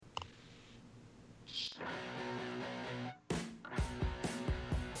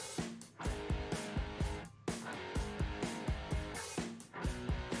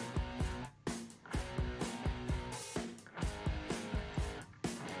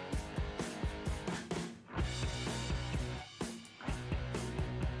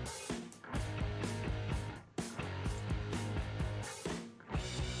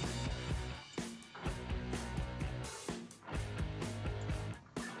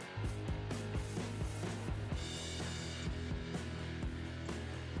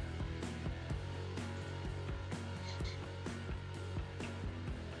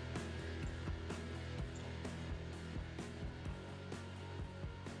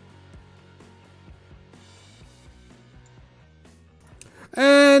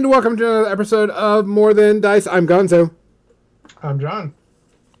And welcome to another episode of More Than Dice. I'm Gonzo. I'm John.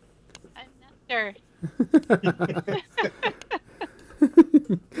 I'm Nestor.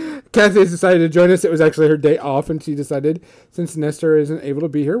 Kathy has decided to join us. It was actually her day off, and she decided, since Nestor isn't able to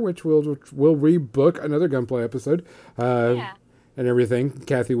be here, which we'll rebook another Gunplay episode, Yeah. and everything,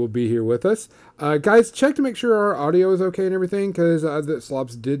 Kathy will be here with us. Guys, check to make sure our audio is okay and everything, because the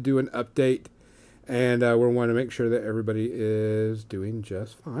Slops did do an update, and we want to make sure that everybody is doing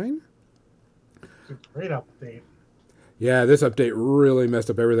just fine. It's a great update. Yeah, this update really messed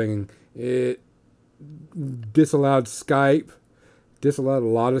up everything. It disallowed Skype, disallowed a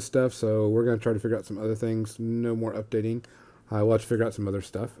lot of stuff, so we're going to try to figure out some other things. No more updating. We'll have to figure out some other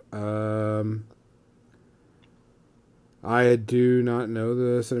stuff. I do not know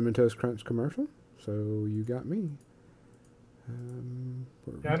the Cinnamon Toast Crunch commercial, so you got me.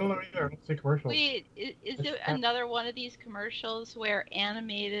 Yeah, I don't know either. I don't see commercials. Wait, is it another one of these commercials where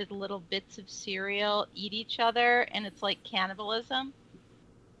animated little bits of cereal eat each other and it's like cannibalism?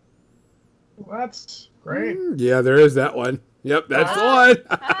 Well, that's great. Yeah, there is that one. Yep, that's the one.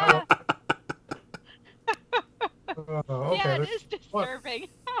 Okay. Yeah, it is disturbing.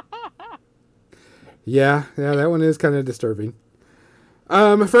 Yeah, that one is kind of disturbing.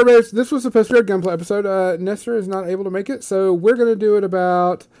 For everybody, this was supposed to be a Gunplay episode. Nestor is not able to make it, so we're going to do it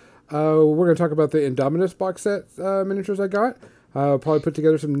about... we're going to talk about the Indominus box set miniatures I got. Probably put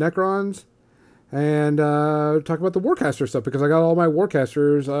together some Necrons. And talk about the Warcaster stuff, because I got all my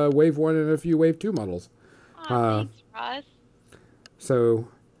Warcasters, Wave 1 and a few Wave 2 models. Thanks, Ross. So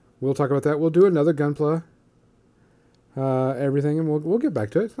we'll talk about that. We'll do another Gunpla, everything, and we'll get back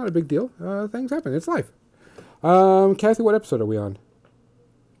to it. It's not a big deal. Things happen. It's life. Kathy, what episode are we on?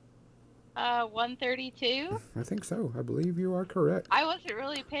 132? I think so. I believe you are correct. I wasn't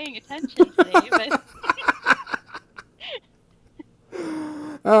really paying attention today, but...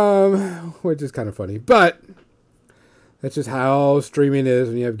 Which is kind of funny, but that's just how streaming is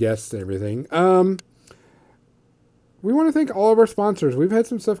when you have guests and everything. We want to thank all of our sponsors. We've had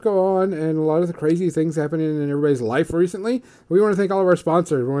some stuff go on and a lot of the crazy things happening in everybody's life recently. We want to thank all of our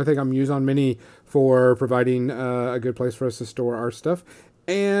sponsors. We want to thank Amuzon Mini for providing a good place for us to store our stuff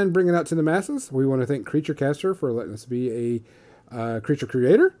and bring it out to the masses. We want to thank Creature Caster for letting us be a creature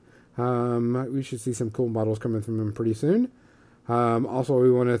creator. We should see some cool models coming from them pretty soon. Also,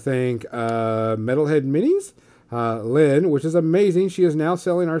 we want to thank Metalhead Minis, Lynn, which is amazing. She is now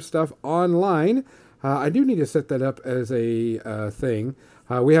selling our stuff online. I do need to set that up as a thing.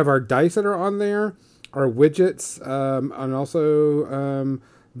 We have our dice that are on there, our widgets, and also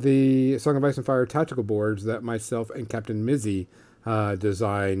the Song of Ice and Fire tactical boards that myself and Captain Mizzy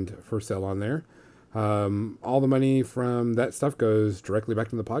designed for sale on there. All the money from that stuff goes directly back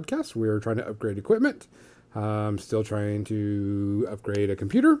to the podcast. We're trying to upgrade equipment. Still trying to upgrade a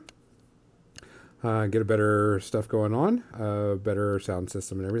computer, get a better stuff going on, better sound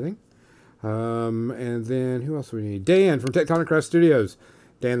system and everything. And then who else do we need? Dan from Tectonic Craft Studios.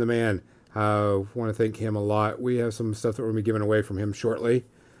 Dan the man. Want to thank him a lot. We have some stuff that we're going to be giving away from him shortly.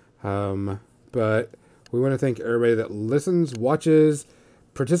 But we want to thank everybody that listens, watches,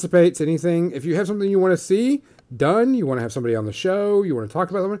 participates, anything. If you have something you want to see done, you want to have somebody on the show, you want to talk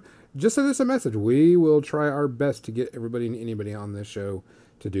about someone, just send us a message. We will try our best to get everybody and anybody on this show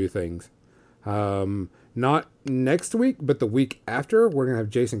to do things. Not next week, but the week after, we're going to have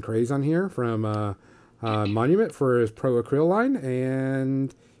Jason Craze on here from Monument for his Pro Acryl line,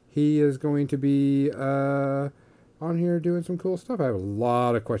 and he is going to be on here doing some cool stuff. I have a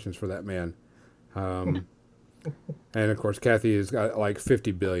lot of questions for that man. And, of course, Kathy has got like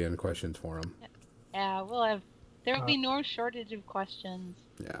 50 billion questions for him. Yeah, there will be no shortage of questions.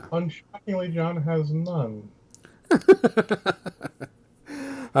 Yeah. Unshockingly, John has none.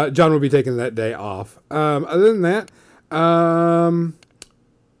 John will be taking that day off. Other than that,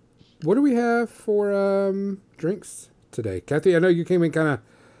 what do we have for drinks today? Kathy, I know you came in kind of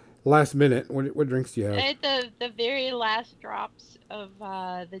last minute. What drinks do you have? I had the very last drops of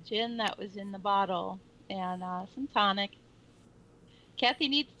the gin that was in the bottle and some tonic. Kathy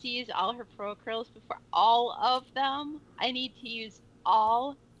needs to use all her Pro Acryls before all of them. I need to use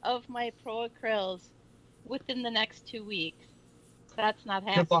all of my Pro Acryls within the next 2 weeks. That's not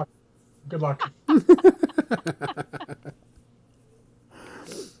happening. Good luck.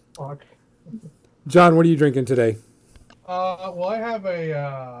 Fuck. John, what are you drinking today? Well, I have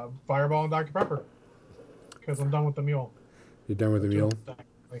a Fireball and Dr. Pepper because I'm done with the mule. You're done with the mule?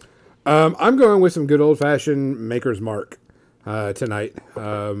 I'm going with some good old-fashioned Maker's Mark tonight.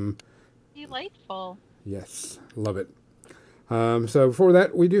 Delightful. Yes, love it. So before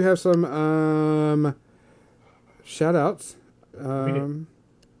that, we do have some shout-outs.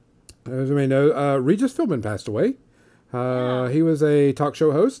 As you may know, Regis Philbin passed away. He was a talk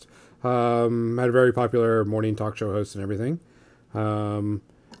show host. Had a very popular morning talk show host and everything.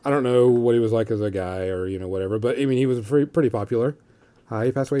 I don't know what he was like as a guy or, whatever, but I mean, he was pretty popular.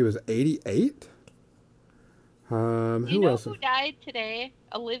 He passed away. He was 88. Who else? Who died today?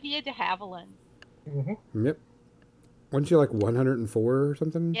 Olivia de Havilland. Mm-hmm. Yep. Wasn't she like 104 or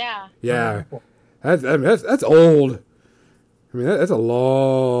something? Yeah. Yeah. That's old. I mean, that's a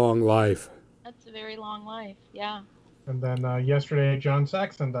long life. That's a very long life. Yeah. And then yesterday, John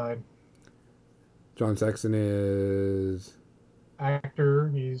Saxon died. John Saxon is actor.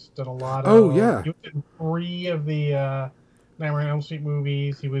 He's done a lot of. Oh, yeah. He was in 3 of the Nightmare on Elm Street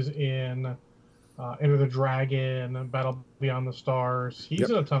movies. He was in Enter the Dragon, Battle Beyond the Stars. He's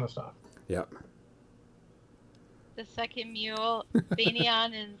in a ton of stuff. Yep. The second mule,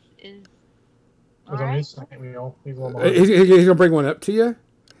 Banion is. He's on his second mule. He's a little He's going to bring one up to you?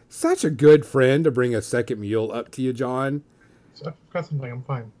 Such a good friend to bring a second mule up to you, John. So I've got something. I'm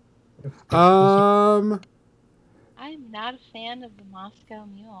fine. I'm not a fan of the Moscow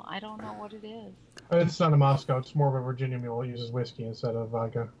Mule. I don't know what it is. It's not a Moscow. It's more of a Virginia Mule. It uses whiskey instead of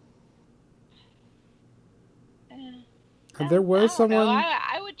vodka. There was someone.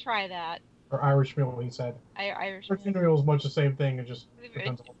 I would try that. Or Irish Mule, he said. Irish Virginia Mule is much the same thing. It just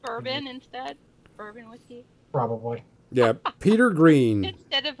depends on bourbon instead. Bourbon whiskey. Probably. Yeah, Peter Green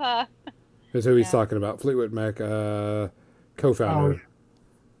Instead of is who he's talking about. Fleetwood Mac co-founder.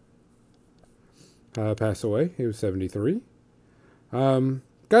 Passed away. He was 73.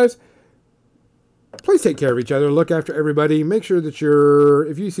 Guys, please take care of each other. Look after everybody. Make sure that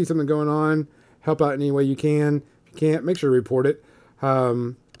if you see something going on, help out any way you can. If you can't, make sure to report it.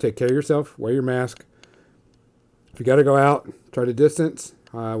 Take care of yourself. Wear your mask. If you got to go out, try to distance.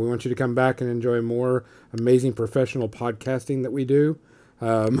 We want you to come back and enjoy more amazing professional podcasting that we do.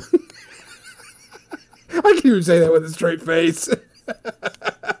 I can't even say that with a straight face.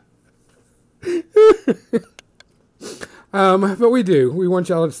 But we do. We want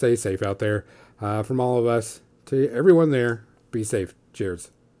y'all to stay safe out there. From all of us to everyone there, be safe.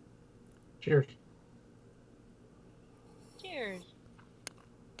 Cheers. Cheers. cheers.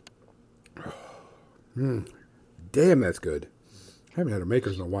 Damn, that's good. I haven't had a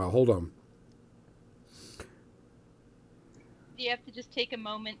Maker's in a while. Hold on. Do you have to just take a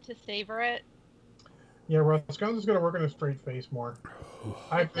moment to savor it? Yeah, Russ Guns is going to work on a straight face more.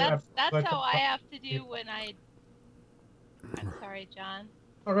 That's how I have to do when I'm sorry, John.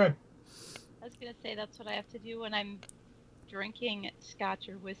 Oh, good. I was going to say that's what I have to do when I'm drinking scotch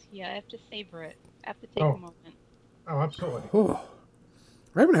or whiskey. I have to savor it. I have to take a moment. Oh, absolutely. Oh,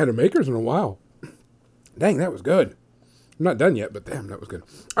 I haven't had a Maker's in a while. Dang, that was good. I'm not done yet, but damn, that was good.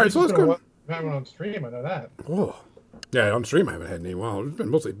 All right, so let's go. I haven't on stream, I know that. Oh, yeah, on stream I haven't had any in a while. It's been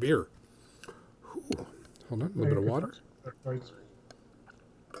mostly beer. Ooh. Hold on, a little bit of water.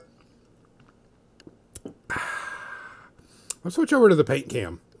 Let's switch over to the paint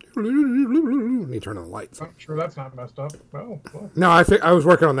cam. Let me turn on the lights. I'm sure that's not messed up. Oh, well. No, I was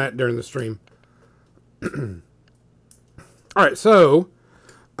working on that during the stream. All right, so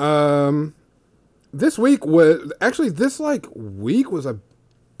this week was actually week was a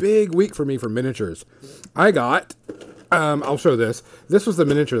big week for me for miniatures. I got I'll show this. This was the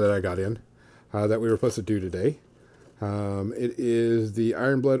miniature that I got in that we were supposed to do today. It is the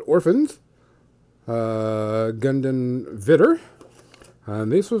Ironblood Orphans Gundam Vitter.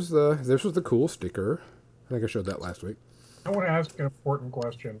 This was the cool sticker. I think I showed that last week. I want to ask an important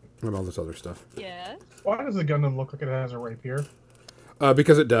question. And all this other stuff. Yes. Why does the Gundam look like it has a rapier?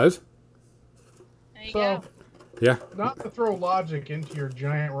 Because it does. There you go. Yeah. Not to throw logic into your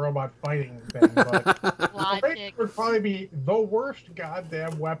giant robot fighting thing, but Logic. would probably be the worst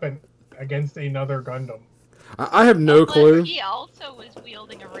goddamn weapon against another Gundam. I have no clue. He also was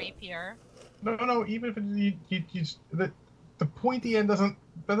wielding a rapier. No. Even if the pointy end doesn't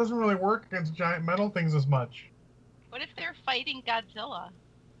really work against giant metal things as much. What if they're fighting Godzilla?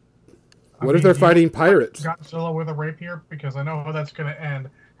 What if they're fighting pirates? Godzilla with a rapier, because I know how that's going to end.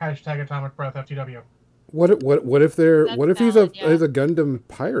 Hashtag Atomic Breath FTW. What if they're That's what if he's valid, a Gundam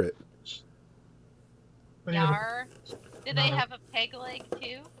pirate? Then you have Yar. Did they have a peg leg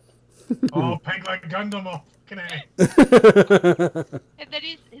too? Oh, peg like Gundam! Oh, fucking A. And then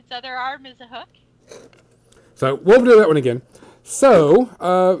his other arm is a hook? So we'll do that one again. So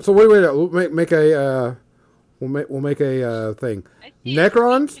we'll make a we'll make a thing. I see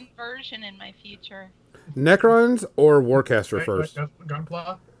Necrons? a conversion in my future. Necrons or Warcaster first?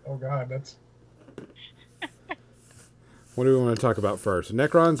 Gunpla? Oh god, that's... What do we want to talk about first?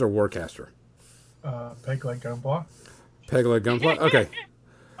 Necrons or Warcaster? Peg like Gunpla. Peg leg gunpla? Okay.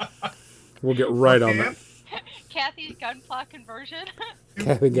 We'll get right on Okay. that. Kathy's gunpla conversion.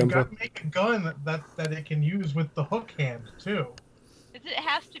 Kathy You Gumbo. got to make a gun that it can use with the hook hand too. It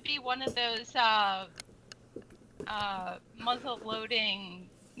has to be one of those muzzle loading.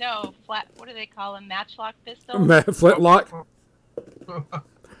 No, flat. What do they call them? Matchlock pistols. Flintlock.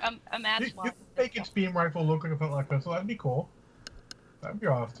 A You matchlock. could make its beam rifle look like a flintlock pistol. That'd be cool. That'd be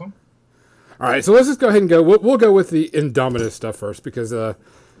awesome. All right, so let's just go ahead and go. We'll go with the Indominus stuff first because,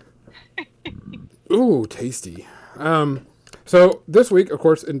 ooh, tasty. So this week, of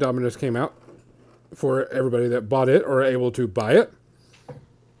course, Indominus came out for everybody that bought it or able to buy it,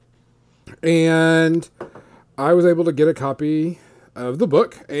 and I was able to get a copy of the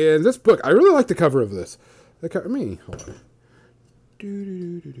book. And this book, I really like the cover of this. Hold on.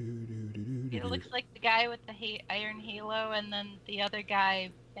 It looks like the guy with the iron halo, and then the other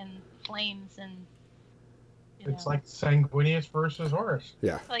guy in flames, and It's like Sanguinius versus Horus.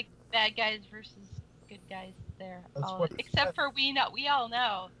 Yeah. it's like bad guys versus good guys there. That's All what- except for we all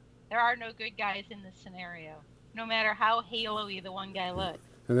know there are no good guys in this scenario. No matter how halo-y the one guy looks.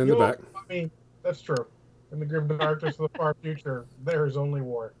 And then You the know, back. I mean, that's true. In the grim darkness of the far future, there is only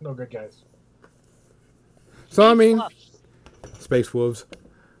war. No good guys. So I mean, Fluffs. Space Wolves.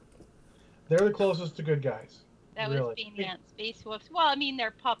 They're the closest to good guys. That really. was being Space Wolves. Well, I mean,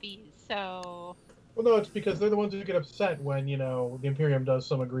 they're puppies, so Well, no, it's because they're the ones who get upset when, the Imperium does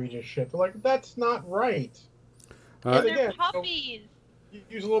some egregious shit. They're like, that's not right. Uh, they're again, puppies. You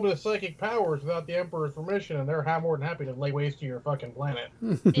use a little bit of psychic powers without the Emperor's permission, and they're more than happy to lay waste to your fucking planet.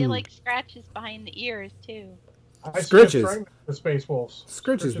 They like scratches behind the ears too. I Scritches. suggest the Space Wolves.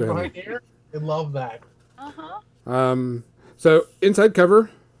 Scritches, baby. behind the ear. They love that. Uh huh. So inside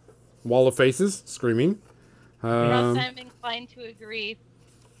cover, wall of faces screaming. Russ, I'm inclined to agree.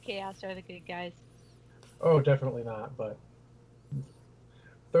 Chaos are the good guys. Oh, definitely not, but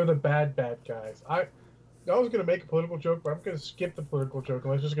they're the bad guys. I was going to make a political joke, but I'm going to skip the political joke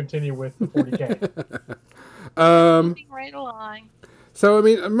and let's just continue with the 40K. Moving right along. So I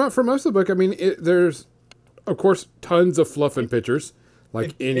mean, for most of the book, I mean, there's of course tons of fluff and pictures,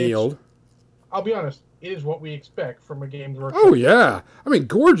 like any it's- old. I'll be honest, it is what we expect from a Games Workshop. Oh yeah, I mean,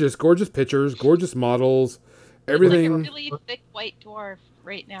 gorgeous pictures, gorgeous models, everything. Like a really thick white dwarf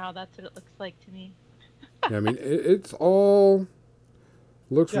right now. That's what it looks like to me. Yeah, I mean, it's all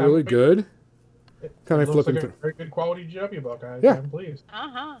looks Yeah, really I mean, good. It Kind of looks flipping like a through. very good quality GW book. Yeah. I'm pleased. Uh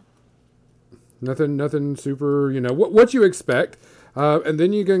huh. Nothing super. What you expect, and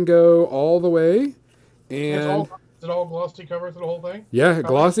then you can go all the way, and Is it all glossy cover through the whole thing? yeah,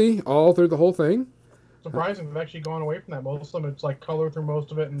 glossy all through the whole thing. Surprising, they've actually gone away from that. Most of them, it's like color through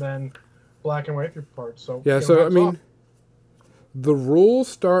most of it, and then black and white through parts. So Yeah, you know, so I hats mean, off. the rules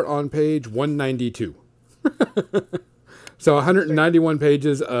start on page 192. So 191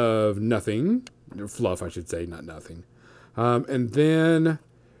 pages of nothing, fluff, I should say, not nothing. And then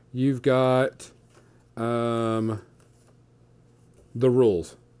you've got the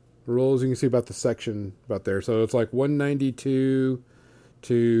rules. The rules you can see about the section about there. So it's like 192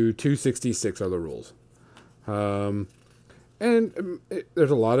 to 266 are the rules.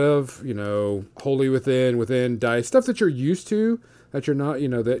 There's a lot of, wholly within dice, stuff that you're used to, that you're not,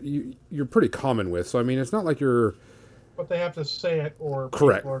 that you're pretty common with. So, I mean, it's not like you're, But they have to say it, or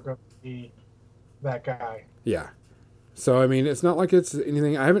Correct. people are going to be that guy. yeah. So, I mean, it's not like it's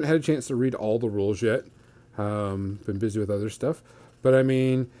anything. I haven't had a chance to read all the rules yet. Been busy with other stuff. But, I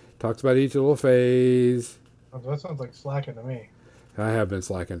mean, talks about each little phase. Oh, that sounds like slacking to me. I have been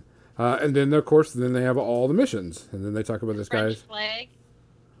slacking. And then, of course, then they have all the missions. And then they talk about this French guy's. flag.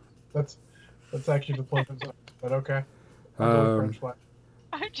 That's actually the point of the but okay. I'm going French flag.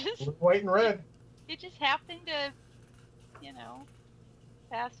 I'm just. White and red. It just happened to,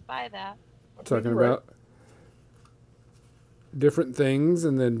 pass by that. Talking about different things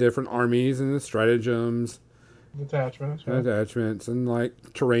and then different armies and the stratagems. detachments. And attachments and like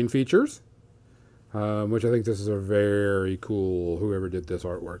terrain features, which I think this is a very cool. Whoever did this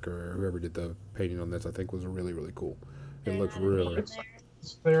artwork or whoever did the painting on this, I think was really really cool. It looks They're not really. in there.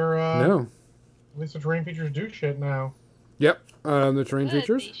 They're No. At least the terrain features do shit now. Yep. The terrain Good,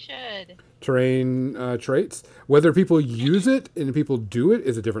 features, They should. terrain traits. Whether people use it and people do it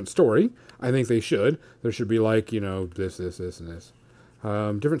is a different story. I think they should. There should be like this, and this.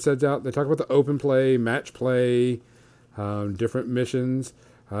 Different sets out. They talk about the open play, match play, different missions.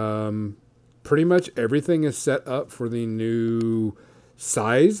 Pretty much everything is set up for the new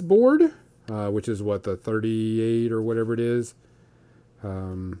size board, which is what, the 38 or whatever it is.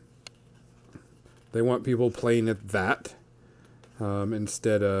 They want people playing at that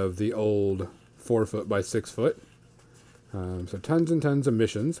instead of the old 4 foot by 6 foot. So tons and tons of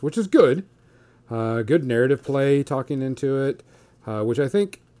missions, which is good. Good narrative play talking into it, which I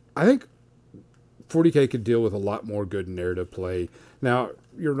think 40K could deal with a lot more good narrative play. Now,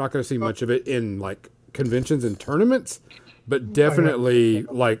 you're not going to see much of it in like conventions and tournaments, but definitely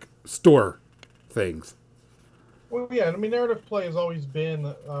like store things. Well, yeah, I mean, narrative play has always been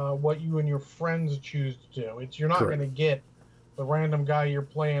what you and your friends choose to do. You're not going to get the random guy you're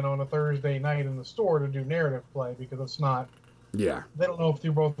playing on a Thursday night in the store to do narrative play because it's not. Yeah. They don't know if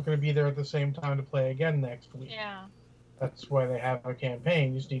they're both going to be there at the same time to play again next week. Yeah. That's why they have a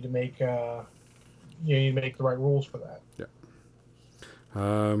campaign. You just need to make you need to make the right rules for that. Yeah.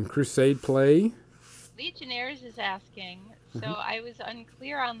 Crusade play. Legionnaires is asking. So I was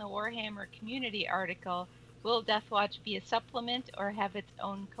unclear on the Warhammer community article. Will Deathwatch be a supplement or have its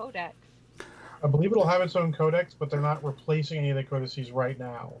own codex? I believe it'll have its own codex, but they're not replacing any of the codices right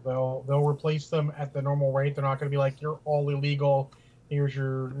now. They'll replace them at the normal rate. They're not going to be like, you're all illegal. Here's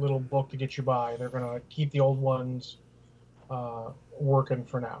your little book to get you by. They're going to keep the old ones working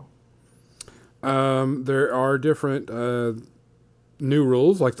for now. There are different new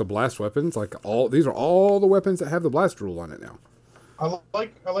rules, like the blast weapons. These are all the weapons that have the blast rule on it now. I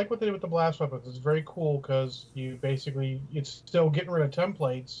like what they did with the blast weapons. It's very cool because it's still getting rid of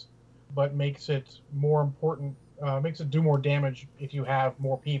templates, but makes it more important. Makes it do more damage if you have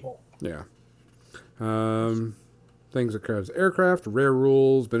more people. Yeah. Things that covers aircraft, rare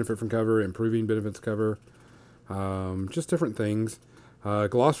rules, benefit from cover, improving benefits cover. Just different things.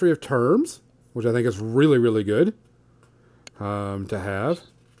 Glossary of terms, which I think is really, really good to have.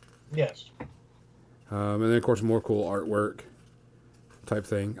 Yes. And then, of course, more cool artwork type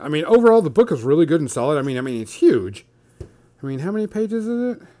thing. I mean, overall, the book is really good and solid. I mean, it's huge. I mean, how many pages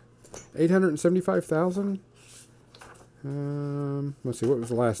is it? 875,000. Let's see, what was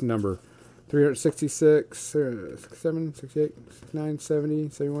the last number? 366, 67, 68, 69, 70,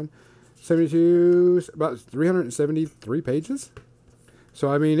 71, 72, about 373 pages.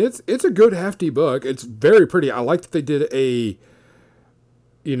 So, I mean, it's a good, hefty book. It's very pretty. I like that they did an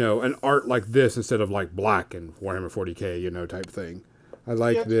art like this instead of like black and Warhammer 40K, type thing. I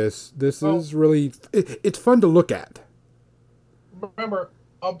like this. This is really, it's fun to look at. Remember,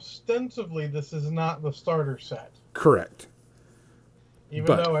 ostensibly, this is not the starter set. Correct. Even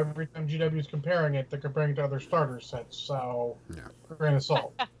though every time GW is comparing it, they're comparing it to other starter sets. So, grain of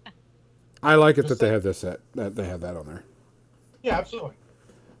salt. I like it that they have this set, that they have that on there. Yeah, absolutely.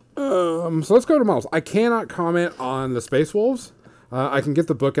 So let's go to models. I cannot comment on the Space Wolves. I can get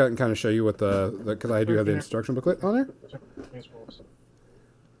the book out and kind of show you what because I do have the instruction booklet on there. Space Wolves.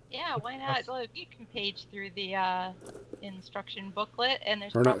 Yeah, why not? Look, you can page through the instruction booklet, and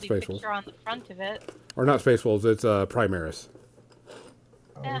there's Or not probably a Space picture Wolves. on the front of it. Or not Space Wolves, it's Primaris.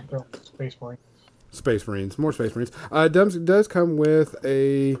 Yeah. Space Marines. Space Marines, more Space Marines. Does come with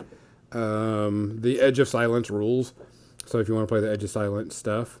the Edge of Silence rules. So if you want to play the Edge of Silence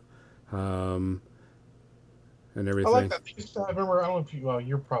stuff, and everything. I like that. They used to have, remember, I don't know if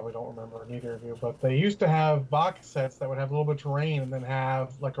you probably don't remember, neither of you, but they used to have box sets that would have a little bit of terrain and then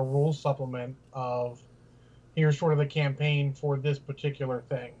have like a rule supplement of here's sort of the campaign for this particular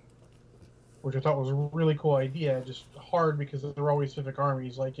thing, which I thought was a really cool idea. Just hard because there were always specific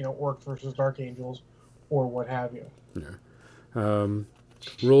armies like, Orc versus Dark Angels or what have you. Yeah.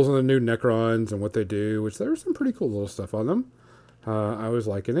 Rules on the new Necrons and what they do, which there's some pretty cool little stuff on them. I was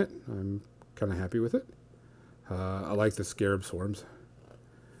liking it. I'm kind of happy with it. I like the Scarab Swarms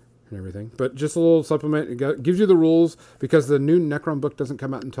and everything. But just a little supplement. It gives you the rules because the new Necron book doesn't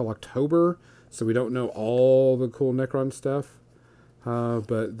come out until October, so we don't know all the cool Necron stuff.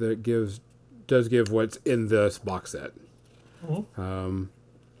 But that does give what's in this box set. Mm-hmm.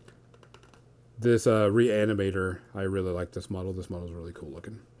 This Reanimator, I really like this model. This model is really cool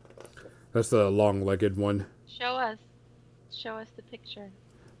looking. That's the long-legged one. Show us the picture.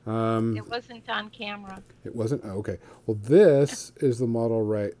 It wasn't on camera. It wasn't? Oh, okay. Well, this is the model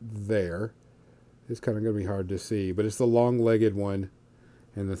right there. It's kind of going to be hard to see, but it's the long-legged one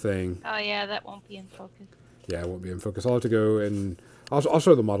in the thing. Oh, yeah, that won't be in focus. Yeah, it won't be in focus. I'll have to go and I'll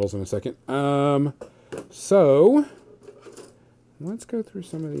show the models in a second. So let's go through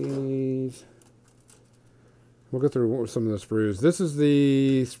some of these. We'll go through some of the sprues. This is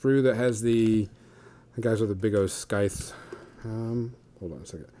the sprue that has the guys with the big O scythes. Hold on a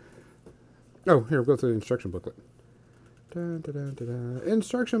second. Oh, here, we'll go through the instruction booklet. Dun, dun, dun, dun, dun.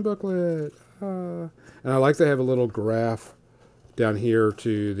 Instruction booklet. And I like to have a little graph down here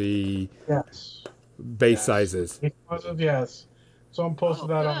to the base sizes. Yes. Someone posted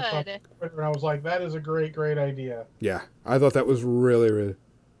that on Twitter, and I was like, that is a great, great idea. Yeah, I thought that was really, really...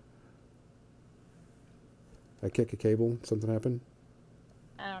 I kick a cable. Something happened.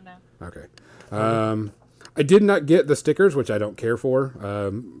 I don't know. Okay. I did not get the stickers, which I don't care for.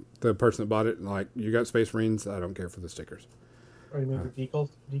 The person that bought it, like, you got Space Marines. I don't care for the stickers. Or you mean the decals?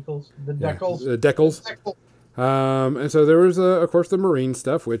 The Yeah, decals? the decals. And so there was, of course, the Marine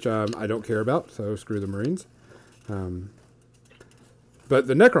stuff, which I don't care about. So screw the Marines. But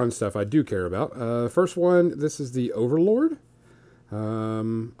the Necron stuff I do care about. First one, this is the Overlord.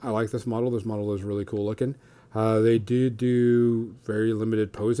 I like this model. This model is really cool looking. They did do very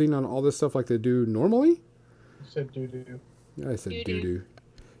limited posing on all this stuff like they do normally. You said doo-doo. I said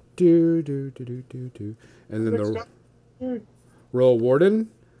Doo-doo. doo-doo. And then the Royal Warden.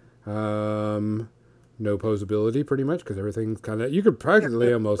 No posability pretty much because everything's kind of, you could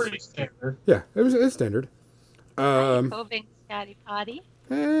practically almost, Pretty standard. yeah, it's standard. Coving Scotty Potty.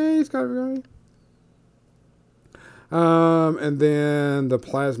 Hey, Scott, everybody. And then the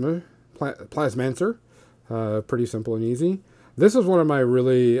Plasmancer, pretty simple and easy. This is one of my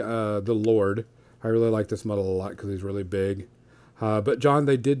really, the Lord. I really like this model a lot because he's really big. But John,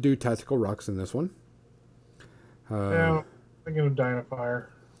 they did do tactical rocks in this one. Yeah, I'm thinking of Dynafire.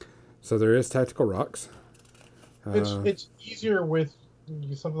 So there is tactical rocks. It's easier with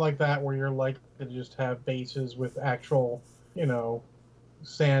something like that where you're likely to just have bases with actual,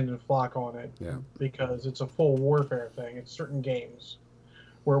 sand and flock on it. Yeah. Because it's a full warfare thing. It's certain games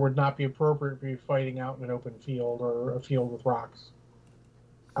where it would not be appropriate to be fighting out in an open field or a field with rocks,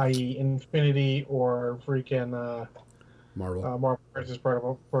 i.e., Infinity or freaking Marvel. Marvel Crisis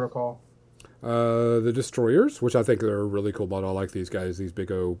Protocol. The Destroyers, which I think they're a really cool model. I like these guys, these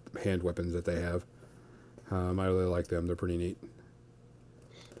big old hand weapons that they have. I really like them. They're pretty neat.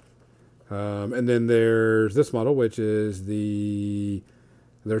 And then there's this model, which is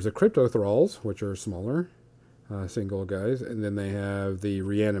there's the Crypto Thralls, which are smaller, single guys. And then they have the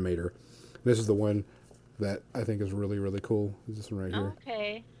Reanimator. This is the one that I think is really, really cool. Is this one right here?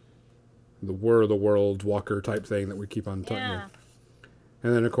 Okay. The War of the Worlds walker type thing that we keep on talking Yeah. about.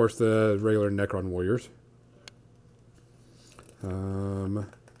 And then, of course, the regular Necron Warriors. Tons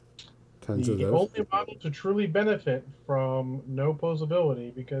of The those. only model to truly benefit from no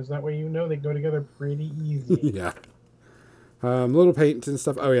posability, because that way they go together pretty easy. Yeah. Little paints and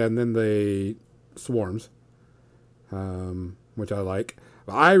stuff. Oh, yeah, and then the Swarms, which I like.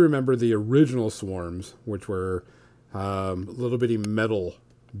 I remember the original Swarms, which were little bitty metal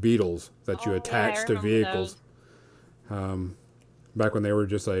beetles that you Oh, yeah, attached I to remember vehicles. Back when they were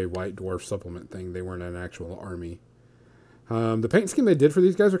just a White Dwarf supplement thing. They weren't an actual army. The paint scheme they did for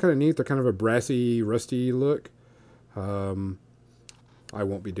these guys are kind of neat. They're kind of a brassy, rusty look. I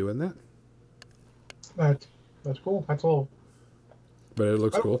won't be doing that. That's cool. That's a little. But it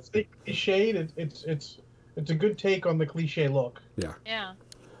looks I cool. would say cliched. It's a good take on the cliche look. Yeah. Yeah.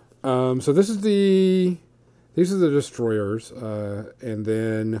 So these are the Destroyers. And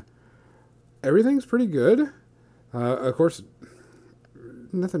then everything's pretty good. Of course,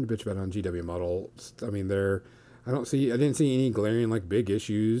 nothing to bitch about on GW models. I mean, I didn't see any glaring like big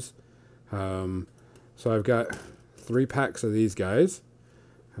issues. So I've got 3 packs of these guys.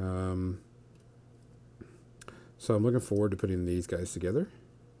 So I'm looking forward to putting these guys together.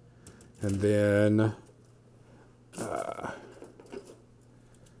 And then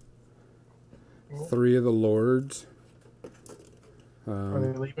 3 of the Lords. Are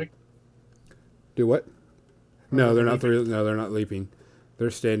they leaving? Do what? No, they they're not leaving? 3. No, they're not leaping.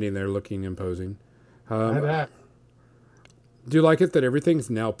 They're standing there looking imposing. That. Do you like it that everything's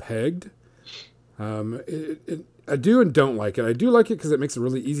now pegged? I do and don't like it. I do like it because it makes it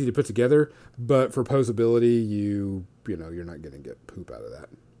really easy to put together, but for posability, you're not going to get poop out of that.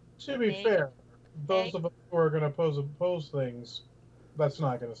 To be Okay. fair, those of us who are going to pose things, that's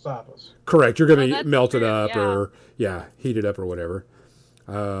not going to stop us. Correct. You're going Oh, to that's melt it true, up yeah. or, heat it up or whatever.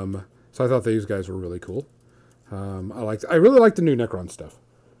 So I thought these guys were really cool. I really like the new Necron stuff.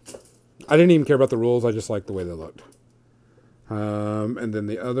 I didn't even care about the rules. I just liked the way they looked. And then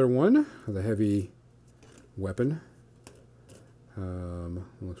the other one, the heavy weapon,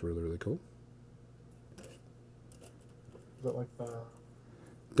 looks really, really cool. Is that like the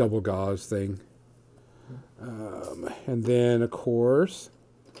Double gauze thing. And then, of course,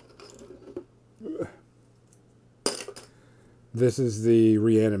 this is the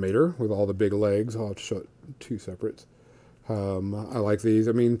Reanimator with all the big legs. I'll have to show it 2 separates. I like these.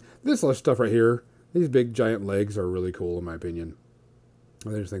 I mean, this little stuff right here, these big giant legs are really cool in my opinion.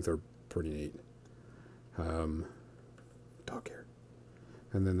 I just think they're pretty neat. Dog hair.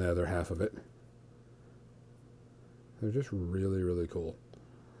 And then the other half of it. They're just really, really cool.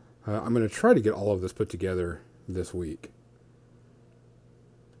 I'm going to try to get all of this put together this week.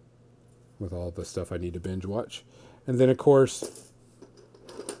 with all the stuff I need to binge watch. And then, of course,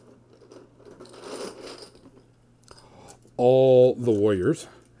 all the Warriors.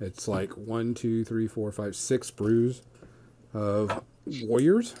 It's like 1, 2, 3, 4, 5, 6 brews of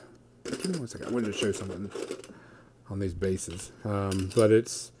Warriors. Give me one second. I wanted to show something on these bases. But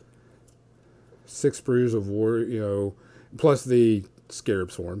it's 6 brews of plus the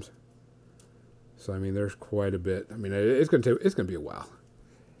Scarab Swarms. So I mean, there's quite a bit. I mean, it's gonna be a while.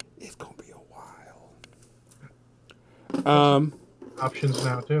 It's gonna be a while. Options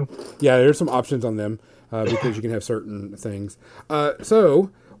now too. Yeah, there's some options on them because you can have certain things. So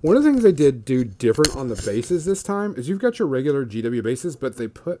one of the things they did do different on the bases this time is you've got your regular GW bases, but they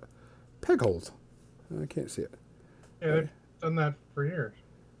put peg holes. I can't see it. Yeah, they've done that for years.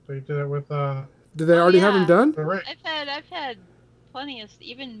 So you did it with. Did they already have them done? Right. I've had plenty of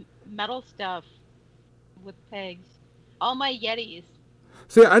even metal stuff with pegs. All my Yetis.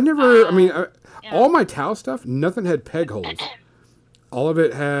 See, I never. Yeah. All my Tau stuff, nothing had peg holes. All of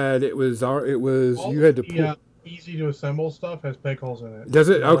it had. It was. All You had to pull. Easy to assemble stuff has peg holes in it. Does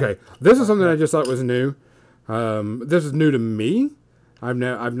it? Okay. This is something I just thought was new. This is new to me. I've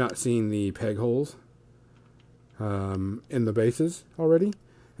not seen the peg holes in the bases already.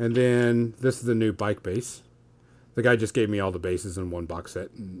 And then this is the new bike base. The guy just gave me all the bases in one box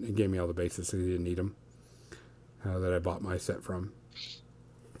set and he gave me all the bases so he didn't need them that I bought my set from.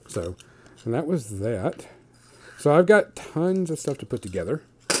 So, and that was that. So I've got tons of stuff to put together.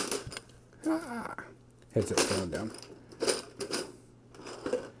 Headset's falling down.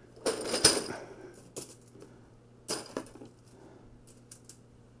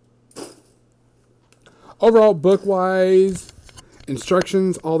 Overall, book-wise,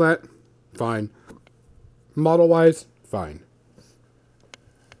 instructions, all that, fine. Model-wise, fine.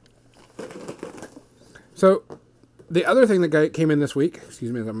 So, the other thing that came in this week,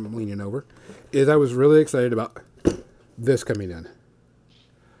 excuse me as I'm leaning over, is I was really excited about this coming in.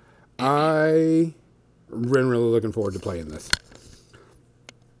 I've been really looking forward to playing this.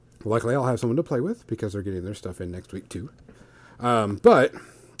 Luckily, I'll have someone to play with because they're getting their stuff in next week too. But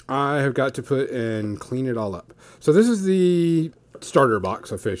I have got to put and clean it all up. So this is the starter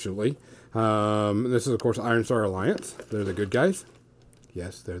box officially. This is, of course, Iron Star Alliance. They're the good guys.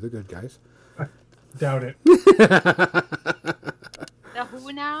 Yes, they're the good guys. Doubt it. The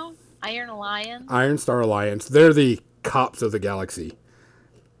who now? Iron Alliance? Iron Star Alliance. They're the cops of the galaxy.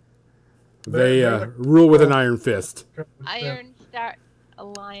 They rule with an iron fist. Iron Star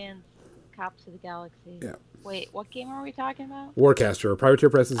Alliance, Cops of the Galaxy. Yeah. Wait, what game are we talking about? Warcaster. Privateer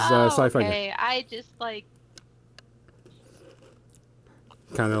Press's sci-fi game. Okay, I just Kind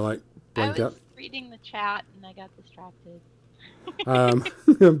of blanked I out. was reading the chat and I got distracted.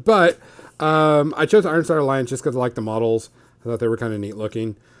 But I chose Iron Star Alliance just because I like the models. I thought they were kind of neat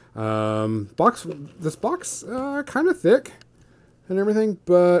looking. This box kind of thick and everything,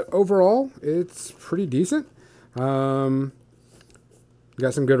 but overall it's pretty decent. Got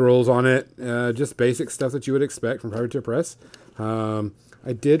some good rules on it. Just basic stuff that you would expect from Privateer Press.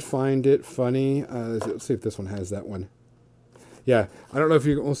 I did find it funny. Let's see if this one has that one. Yeah, I don't know if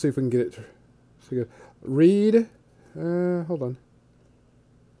we'll see if we can get it. So read. Hold on.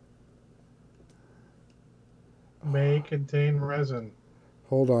 May contain resin.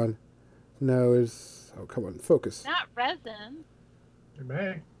 Hold on. No, it's... Oh, come on. Focus. Not resin. It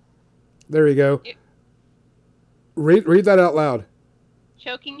may. There you go. Read that out loud.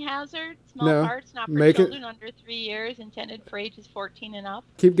 Choking hazard, small No, parts not for make it- children under 3 years, intended for ages 14 and up.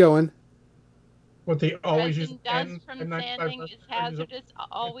 Keep going. What they always use. Resin dust from sanding is hazardous.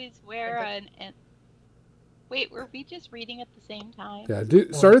 Always wear an... Wait, were we just reading at the same time? Yeah,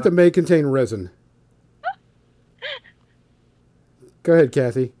 start at the may contain resin. Go ahead,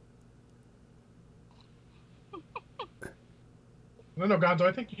 Kathy. No, Gonzo,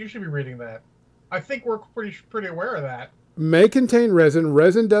 I think you should be reading that. I think we're pretty aware of that. May contain resin.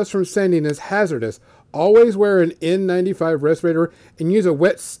 Resin dust from sanding is hazardous. Always wear an N95 respirator and use a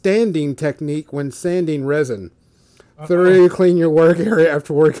wet sanding technique when sanding resin. Thoroughly clean your work area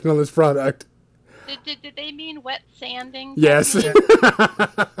after working on this product. Did they mean wet sanding? Yes.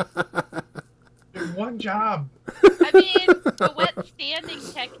 One job. I mean, the wet standing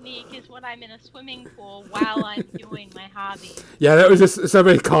technique is when I'm in a swimming pool while I'm doing my hobby. Yeah, that was just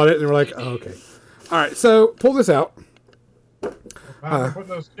somebody caught it and we're like, oh, okay. All right, so pull this out. Wow, they're putting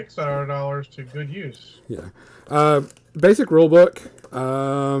those Kickstarter dollars to good use. Yeah. Basic rule book.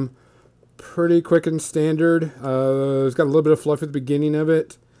 Pretty quick and standard. It's got a little bit of fluff at the beginning of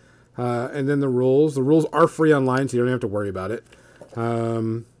it. And then the rules. The rules are free online, so you don't have to worry about it.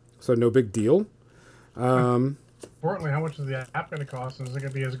 So no big deal. Importantly, how much is the app going to cost? And is it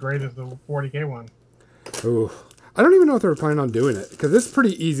going to be as great as the 40K one? Ooh. I don't even know if they're planning on doing it, because it's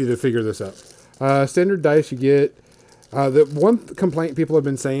pretty easy to figure this out. Standard dice you get. The one complaint people have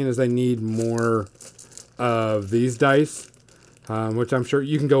been saying is they need more of these dice, which I'm sure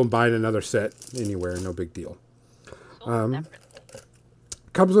you can go and buy in another set anywhere, no big deal.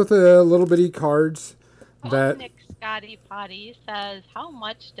 Comes with a little bitty cards that... Nick Scotty Potty says, how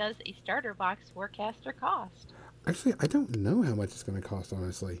much does a starter box Warcaster cost? Actually, I don't know how much it's going to cost,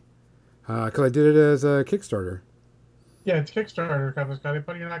 honestly. Because I did it as a Kickstarter. Yeah, it's Kickstarter, Scotty,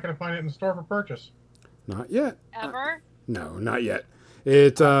 but you're not going to find it in the store for purchase. Not yet. Ever? No, not yet.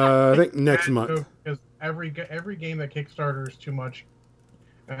 It's, I think, next month. Because every game that Kickstarter is too much,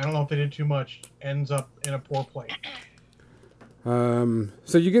 and I don't know if they did too much, ends up in a poor place.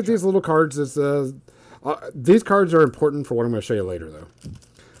 So you get these little cards. These cards are important for what I'm going to show you later, though.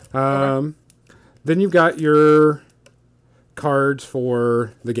 Okay. Then you've got your cards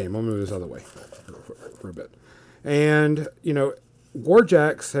for the game. I'll move this other way for a bit. And,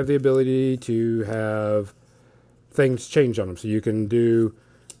 Warjacks have the ability to have things change on them. So you can do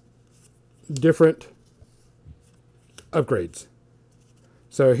different upgrades.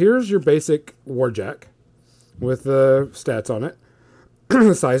 So here's your basic Warjack with the stats on it.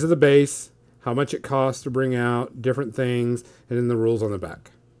 The size of the base, how much it costs to bring out, different things, and then the rules on the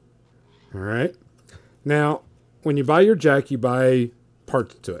back. All right. Now, when you buy your Jack, you buy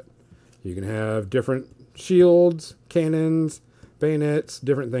parts to it. You can have different shields, cannons, bayonets,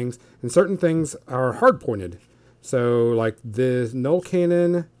 different things. And certain things are hard-pointed. So, like this Null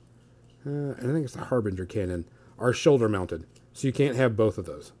Cannon, I think it's the Harbinger Cannon, are shoulder-mounted. So you can't have both of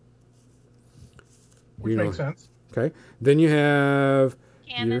those. Which makes sense. Okay. Then you have...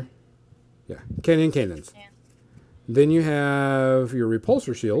 Cannon. Cannons. Yeah. Then you have your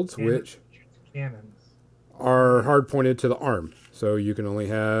repulsor shields, which Cannons are hard pointed to the arm. So you can only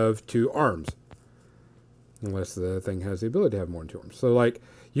have 2 arms. Unless the thing has the ability to have more than 2 arms. So, like,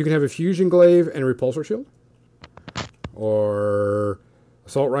 you can have a fusion glaive and a repulsor shield. Or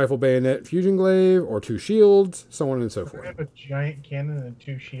assault rifle bayonet fusion glaive. Or 2 shields. So on and so forth. I have a giant cannon and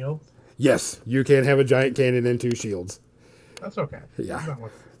 2 shields. Yes, you can have a giant cannon and 2 shields. That's okay. Yeah.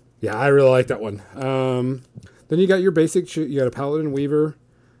 Yeah, I really like that one. Then you got your basic, you got a Paladin Weaver.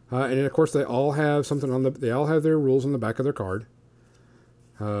 And then, of course, they all have something they all have their rules on the back of their card.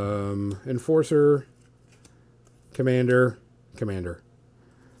 Enforcer, Commander. Because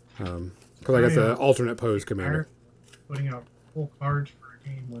I got the alternate pose Commander. Putting out full cards for a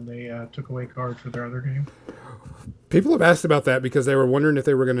game when they took away cards for their other game. People have asked about that because they were wondering if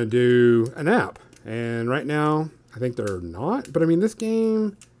they were going to do an app. And right now, I think they're not. But, I mean, this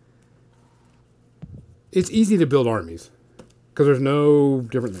game, it's easy to build armies. Because there's no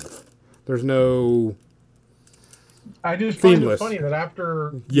different things. There's no... I just find themeless. it funny that after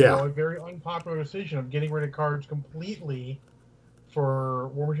a very unpopular decision of getting rid of cards completely for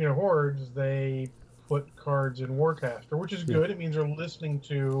War Machine of Hordes, they put cards in Warcaster, which is good. It means they're listening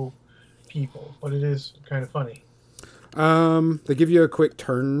to people, but it is kind of funny. They give you a quick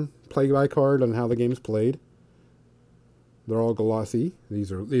turn play-by card on how the game's played. They're all glossy.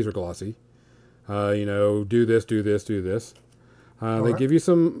 These are glossy. Do this, do this, do this. They give you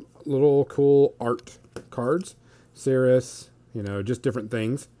some little cool art cards. Cirrus, just different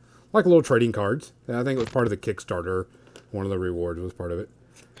things. Like little trading cards. And I think it was part of the Kickstarter. One of the rewards was part of it.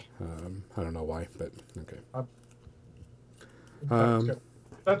 I don't know why, but okay.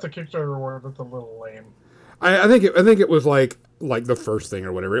 That's a Kickstarter reward. That's a little lame. I think it was like the first thing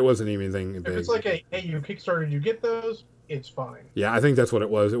or whatever. It wasn't even anything big. If it's like hey, you Kickstarted, you get those, it's fine. Yeah, I think that's what it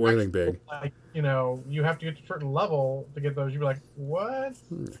was. It wasn't anything big. Like, you have to get to a certain level to get those. You'd be like, what?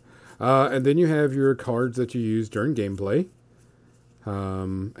 And then you have your cards that you use during gameplay.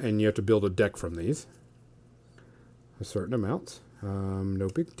 And you have to build a deck from these. A certain amount. No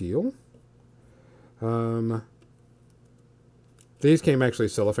big deal. These came actually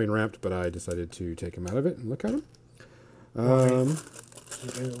cellophane wrapped, but I decided to take them out of it and look at them.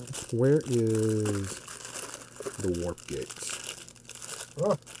 Where is the warp gates?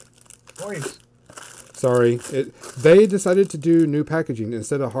 Oh, boys. Sorry. They decided to do new packaging.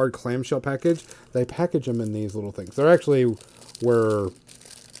 Instead of hard clamshell package, they package them in these little things. They're actually were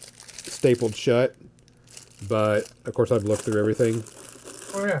stapled shut, but of course I've looked through everything.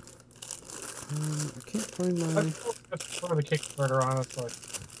 Oh, yeah. I can't find my... That's part of the Kickstarter, honestly.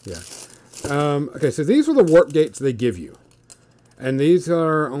 Yeah. Okay, so these are the warp gates they give you. And these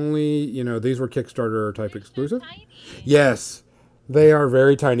are only, these were Kickstarter type exclusive. Yes. They are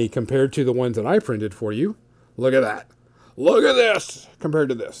very tiny compared to the ones that I printed for you. Look at that. Look at this compared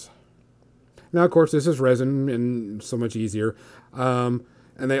to this. Now, of course, this is resin and so much easier. And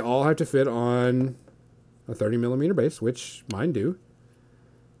they all have to fit on a 30 millimeter base, which mine do.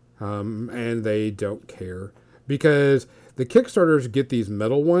 And they don't care because the Kickstarters get these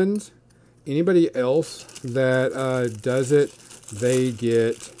metal ones. Anybody else that does it, they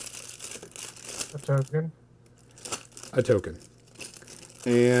get A token. a token.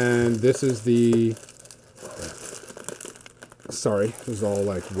 And this is the... Sorry, this is all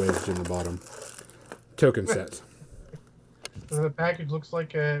like wedged in the bottom. Token sets. The package looks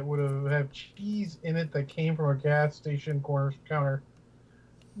like it would have cheese in it that came from a gas station corner counter.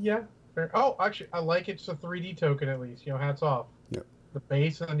 Yeah. Fair. Oh, actually, I like it. It's a 3D token at least. Hats off. Yep. The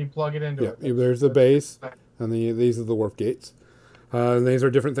base, and then you plug it into it. There's the base, and these are the warp gates. And these are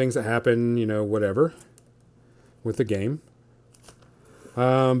different things that happen, whatever, with the game.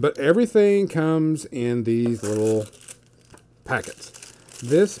 But everything comes in these little packets.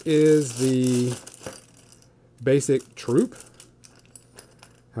 This is the basic troop.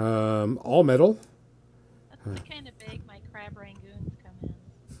 All metal. That's the kind of big my crab rangoons come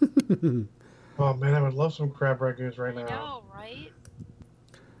in. Oh man, I would love some crab ragoons right I now. know, right?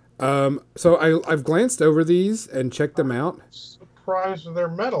 So I've glanced over these and checked them out. Surprised with their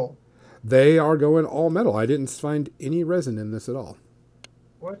metal. They are going all metal. I didn't find any resin in this at all.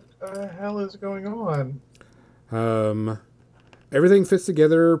 What the hell is going on? Everything fits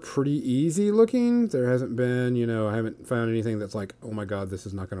together pretty easy looking. There hasn't been, I haven't found anything that's like, oh my God, this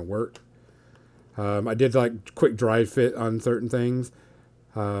is not going to work. I did like quick dry fit on certain things,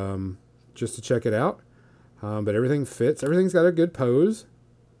 just to check it out. But everything fits. Everything's got a good pose.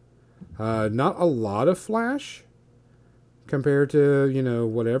 Not a lot of flash compared to,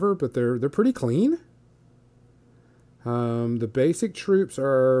 whatever, but they're pretty clean. The basic troops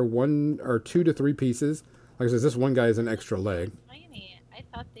are 2 to 3 pieces. Like I said, this one guy is an extra leg. Tiny. I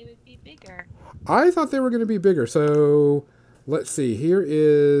thought they would be bigger. I thought they were going to be bigger. So let's see. Here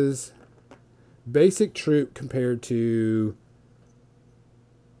is basic troop compared to...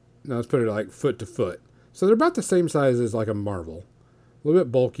 No, let's put it like foot to foot. So they're about the same size as like a Marvel. A little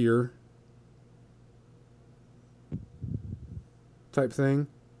bit bulkier. Type thing.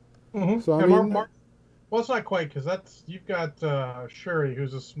 Mm-hmm. So I mean... well, it's not quite because you've got Shuri,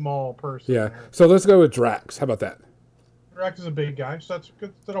 who's a small person. Yeah. So let's go with Drax. How about that? Drax is a big guy, so that's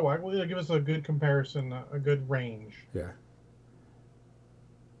good. Well, it'll give us a good comparison, a good range. Yeah.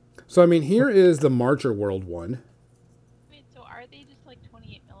 So I mean, here is the Marcher World one. Wait, so are they just like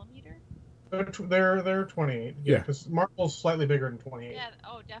 28 millimeter? They're 28. Yeah. Because Marvel's slightly bigger than 28. Yeah.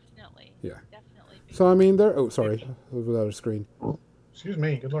 Oh, definitely. Yeah. Definitely. Bigger. So I mean, they're... Oh, sorry. I was without a screen. Excuse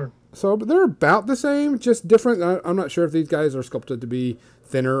me. Good lord. So but they're about the same, just different. I'm not sure if these guys are sculpted to be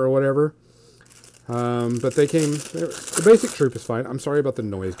thinner or whatever. But the basic troop is fine. I'm sorry about the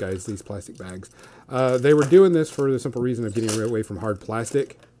noise, guys, these plastic bags. They were doing this for the simple reason of getting away from hard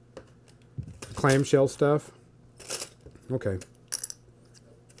plastic. Clamshell stuff. Okay.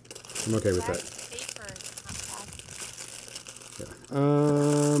 I'm okay with that.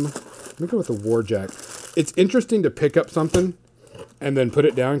 Let me go with the Warjack. It's interesting to pick up something and then put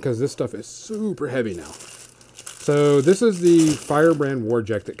it down because this stuff is super heavy now. So this is the Firebrand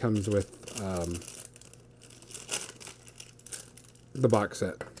Warjack that comes with the box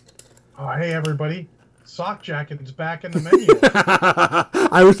set. Oh, hey everybody! Sock Jacket is back in the menu.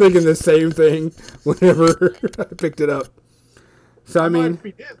 I was thinking the same thing whenever I picked it up. So I mean,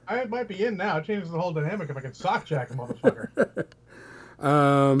 I might be in now. It changes the whole dynamic if I can Sock Jack a motherfucker.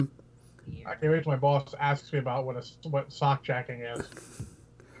 I can't wait till my boss asks me about what sock jacking is.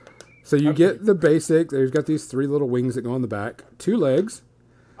 So you get the basic. They've got these 3 little wings that go on the back, 2 legs.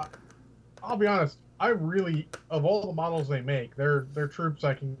 I'll be honest. I really, of all the models they make, they're troops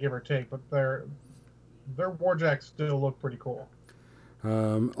I can give or take, but their Warjacks still look pretty cool.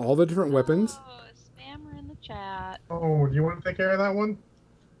 All the different weapons. Oh, a spammer in the chat. Oh, do you want to take care of that one?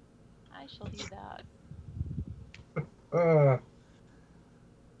 I shall do that.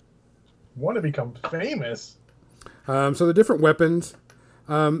 Want to become famous? So the different weapons,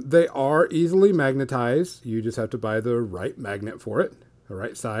 they are easily magnetized. You just have to buy the right magnet for it, the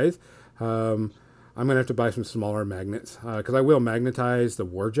right size. I'm going to have to buy some smaller magnets because I will magnetize the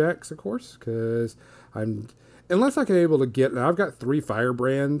Warjacks, of course, because unless I can able to get, now I've got 3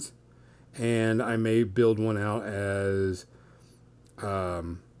 Firebrands, and I may build one out as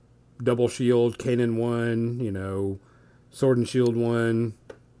double shield, Kanan 1, sword and shield 1,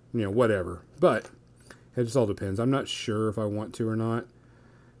 whatever. But it just all depends. I'm not sure if I want to or not.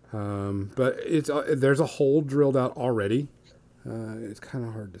 But there's a hole drilled out already. It's kind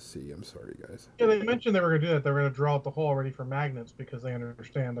of hard to see. I'm sorry, guys. Yeah, they mentioned they were going to do that. They were going to draw out the hole already for magnets because they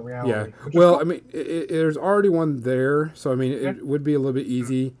understand the Yeah. reality. which is Well, cool. I mean, there's already one there, so I mean, Yeah. it would be a little bit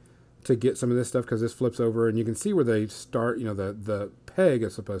easy to get some of this stuff because this flips over and you can see where they start. You know, the peg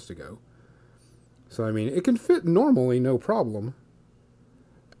is supposed to go. So I mean, it can fit normally, no problem.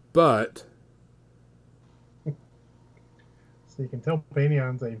 But So you can tell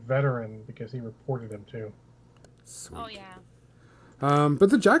Banyan's a veteran because he reported him too. sweet. Oh yeah. But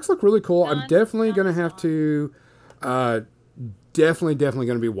the jacks look really cool. I'm None- definitely none gonna is have on. to, definitely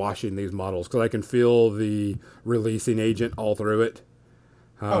gonna be washing these models because I can feel the releasing agent all through it.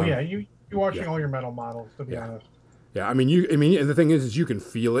 Oh yeah, you're watching yeah. all your metal models to be Yeah. honest. Yeah, I mean, and the thing is you can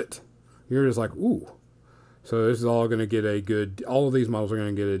feel it. You're just like, ooh. So this is all gonna get a good. All of these models are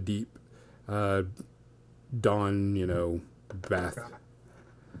gonna get a deep, dawn, bath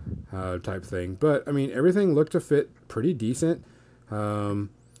type thing. But I mean, everything looked to fit pretty decent. I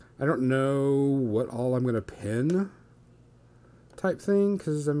don't know what all I'm gonna pin type thing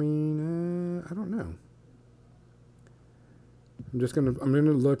because I mean, I don't know. I'm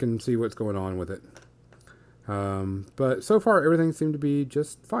gonna look and see what's going on with it. But so far everything seemed to be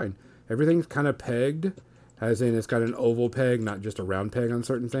just fine. Everything's kind of pegged, as in it's got an oval peg, not just a round peg on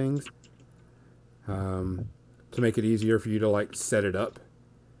certain things. To make it easier for you to like set it up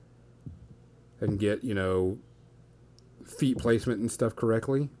and get, feet placement and stuff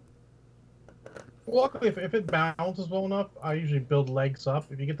correctly. Well, luckily, if it balances well enough, I usually build legs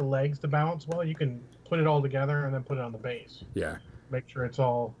up. If you get the legs to balance well, you can put it all together and then put it on the base. Yeah. Make sure it's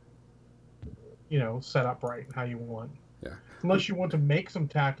all, set up right how you want. Yeah. Unless you want to make some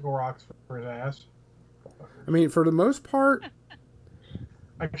tactical rocks for his ass. I mean, for the most part,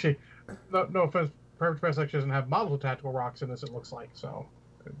 Actually, no offense. Perfect Press actually doesn't have models of tactical rocks in this. It looks like so.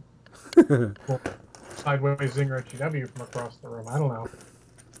 Sideways zinger at GW from across the room. I don't know. May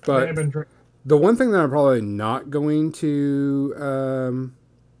but have been drinking. the one thing that I'm probably not going to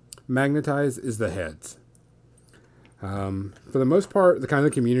magnetize is the heads. For the most part, the kind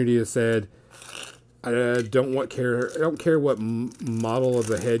of community has said, I don't care what model of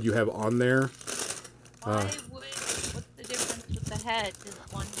the head you have on there. What's the difference with the head? Does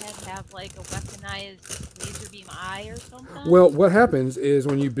one head have like a weaponized laser beam eye or something? Well, what happens is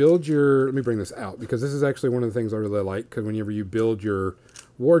when you build your... Let me bring this out, because this is actually one of the things I really like, because whenever you build your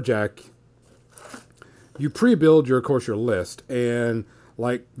Warjack, you pre-build, of course, your list, and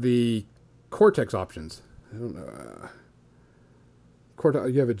like the Cortex options. I don't know.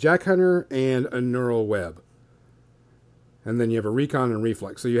 You have a Jack Hunter and a Neural Web. And then you have a Recon and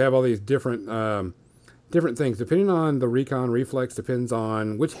Reflex. So you have all these different things. Depending on the Recon, Reflex, depends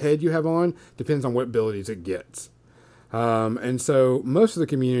on which head you have on, depends on what abilities it gets. And so most of the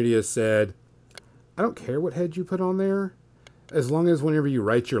community has said, I don't care what head you put on there, as long as whenever you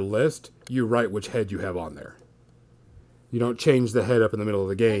write your list, you write which head you have on there. You don't change the head up in the middle of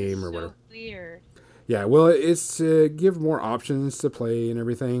the game or whatever. Weird. Yeah, well, it's to give more options to play and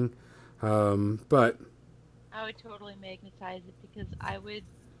everything. But I would totally magnetize it because I would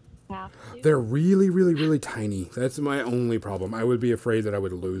have to. they're really, really, really tiny. That's my only problem. I would be afraid that I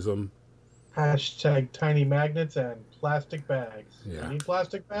would lose them. Hashtag tiny magnets and plastic bags. Yeah. You need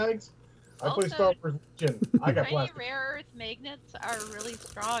plastic bags? I play Also, Star Wars Legion. I got Tiny plastic. rare earth magnets are really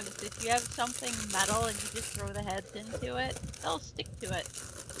strong. So if you have something metal and you just throw the heads into it, they'll stick to it.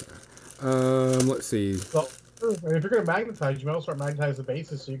 Let's see. So, if you're going to magnetize, you might as well start magnetize the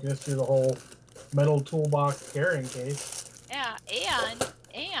bases so you can just do the whole metal toolbox carrying case. Yeah,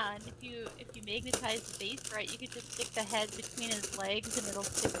 and if you magnetize the base right, you could just stick the head between his legs and it'll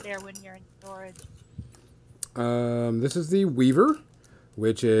stick there when you're in storage. This is the Weaver,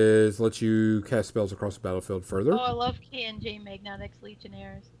 which lets you cast spells across the battlefield further. Oh, I love K&J Magnetics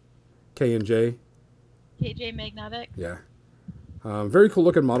Legionnaires. K&J. KJ Magnetic. Yeah. Very cool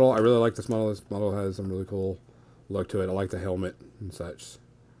looking model. I really like this model. This model has some really cool look to it. I like the helmet and such.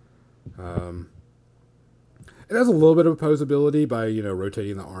 It has a little bit of opposability by,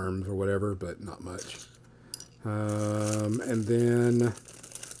 rotating the arms or whatever, but not much. And then,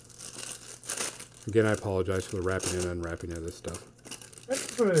 again, I apologize for the wrapping and unwrapping of this stuff.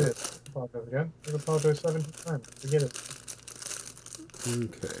 That's what it is. I apologize again. I apologize 17 times. Forget it.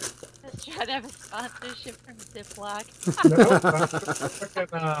 Okay. Let's try to have a sponsorship from Ziploc. No,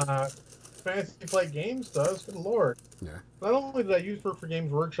 fucking Fantasy Flight Games does. Good lord. Yeah. Not only did I use for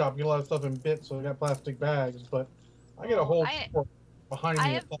Games Workshop, get a lot of stuff in bits, so I got plastic bags, but I get a whole drawer behind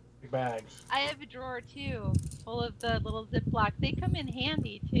me of plastic bags. I have a drawer too, full of the little Ziploc. They come in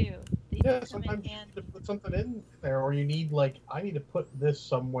handy too. They do Yeah, come sometimes in you handy. need to put something in there, or you need, like, I need to put this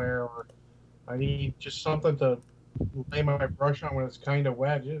somewhere, or I need just something to lay my brush on when it's kind of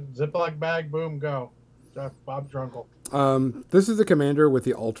wet. Just Ziploc bag, boom, go. Bob Drunkle. This is the Commander with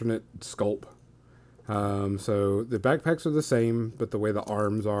the alternate sculpt. So the backpacks are the same, but the way the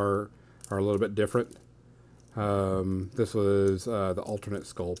arms are a little bit different. This was the alternate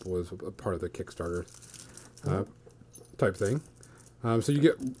sculpt was a part of the Kickstarter type thing. So you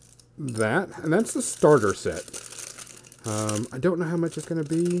get that, and that's the starter set. I don't know how much it's going to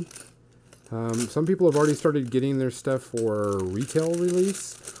be. Some people have already started getting their stuff for retail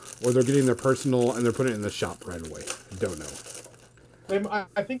release, or they're getting their personal and they're putting it in the shop right away. I don't know.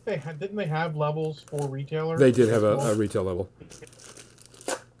 I think they had. Didn't they have levels for retailers? They did have a retail level.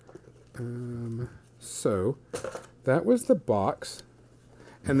 So that was the box,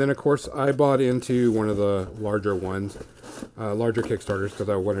 and then of course I bought into one of the larger ones, larger Kickstarters, because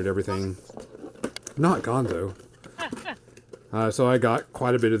I wanted everything not Gonzo. So I got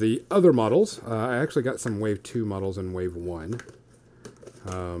quite a bit of the other models. I actually got some Wave 2 models in Wave 1.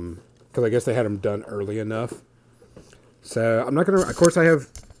 Because I guess they had them done early enough. So I'm not going to... Of course, I have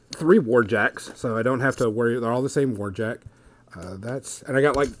 3 Warjacks, so I don't have to worry. They're all the same Warjack. And I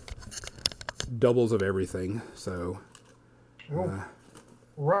got, like, doubles of everything, so...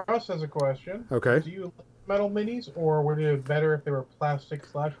 Russ has a question. Okay. Do you like metal minis, or would it be better if they were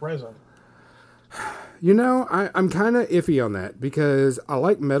plastic/resin? You know, I'm kind of iffy on that, because I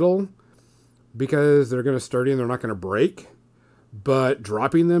like metal because they're going to sturdy and they're not going to break, but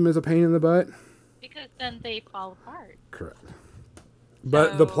dropping them is a pain in the butt. Because then they fall apart. Correct.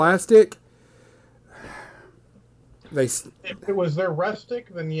 But the plastic, if it was their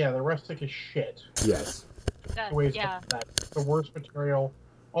rustic, then yeah, the rustic is shit. Yes. Yeah. That's the worst material,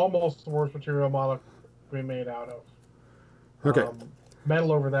 almost the worst material model to be made out of. Okay.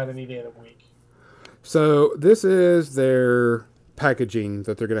 Metal over that any day of the week. So this is their packaging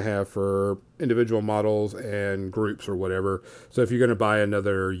that they're going to have for individual models and groups or whatever. So if you're going to buy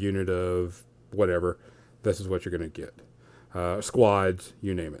another unit of whatever, this is what you're going to get. Squads,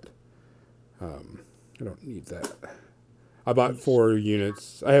 you name it. I don't need that. I bought 4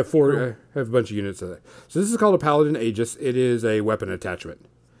 units. I have 4. I have a bunch of units of that. So this is called a Paladin Aegis. It is a weapon attachment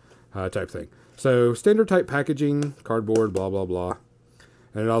type thing. So standard type packaging, cardboard, blah, blah, blah.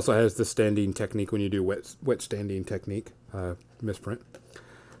 And it also has the standing technique when you do wet standing technique. Misprint.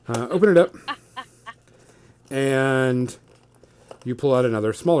 Open it up. And you pull out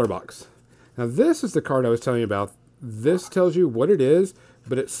another smaller box. Now this is the card I was telling you about. This tells you what it is,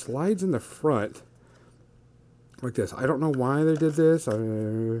 but it slides in the front like this. I don't know why they did this.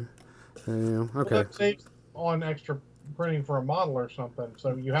 Okay. Well, that saves on extra printing for a model or something.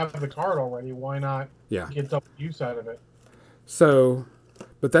 So you have the card already. Why not get double use out of it? So...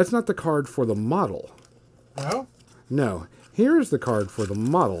 But that's not the card for the model. No? No. Here's the card for the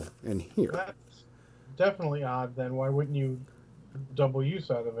model, and here. That's definitely odd, then. Why wouldn't you double use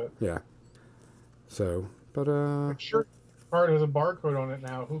out of it? Yeah. So, but, sure, the card has a barcode on it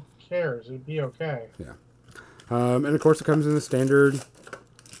now. Who cares? It'd be okay. Yeah. And, of course, it comes in the standard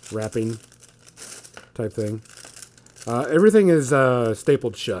wrapping type thing. Everything is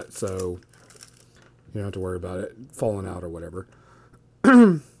stapled shut, so you don't have to worry about it falling out or whatever.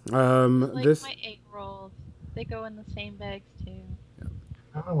 Like this my egg rolls. They go in the same bags too.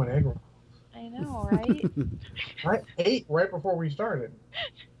 Yeah. I want egg rolls. I know, right? I ate right before we started.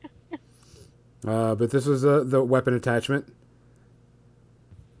 But this is the weapon attachment.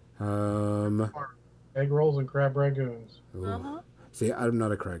 Egg rolls and crab ragoons. See, I'm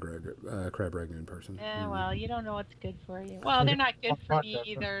not a crab ragoon person. Yeah, well, you don't know what's good for you. Well, they're not good for me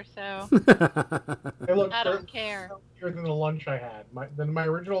either, so Hey, look, I don't care. Healthier than the lunch I had. My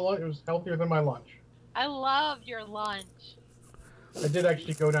original lunch, it was healthier than my lunch. I love your lunch. I did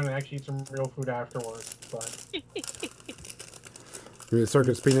actually go down and actually eat some real food afterwards, but The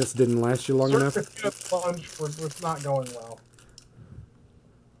circus peanuts didn't last you long enough? Circus peanut lunch was not going well.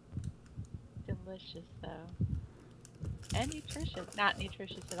 Delicious, though. And nutritious. Not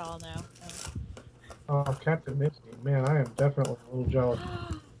nutritious at all, no. Oh, Captain Mizzy. Man, I am definitely a little jealous.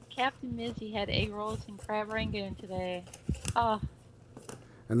 Captain Mizzy had egg rolls and crab rangoon today. Oh.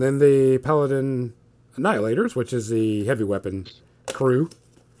 And then the Paladin Annihilators, which is the heavy weapon crew.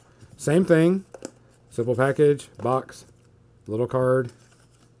 Same thing. Simple package, box, little card.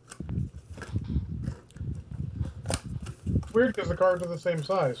 Weird because the cards are the same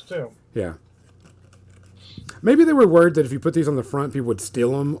size, too. Yeah. Maybe they were worried that if you put these on the front, people would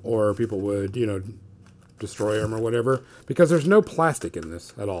steal them or people would, destroy them or whatever. Because there's no plastic in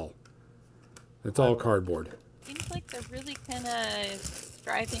this at all. It's all cardboard. Seems like they're really kind of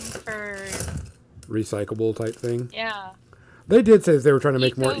striving for... Recyclable type thing. Yeah. They did say they were trying to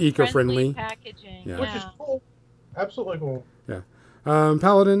make more eco-friendly. Packaging. Yeah. Which is cool. Absolutely cool. Yeah.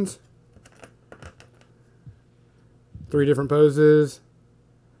 Paladins. 3 different poses.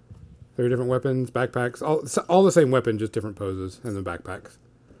 3 different weapons, backpacks, all the same weapon, just different poses and the backpacks.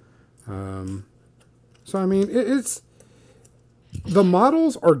 So I mean, it's the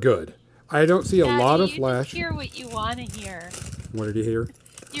models are good. I don't see a lot of you flash. just hear what you want to hear. What did you hear?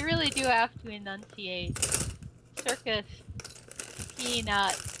 You really do have to enunciate. Circus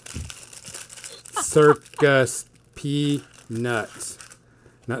peanut. Circus peanuts,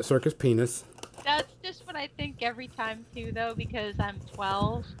 not circus penis. That's just what I think every time too, though, because I'm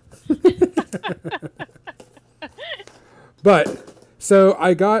 12. But so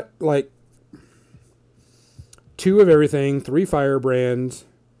I got like 2 of everything, 3 firebrands,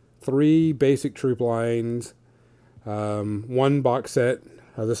 3 basic troop lines, 1 box set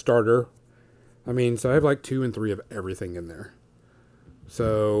of the starter. I mean, so I have like 2 and 3 of everything in there.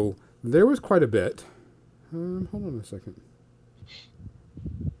 So there was quite a bit. Hold on a second.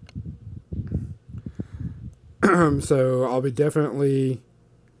 So I'll be definitely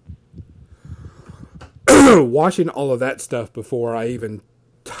washing all of that stuff before I even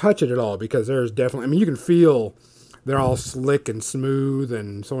touch it at all, because there's definitely, I mean, you can feel they're all slick and smooth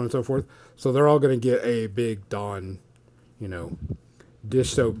and so on and so forth. So they're all going to get a big Dawn,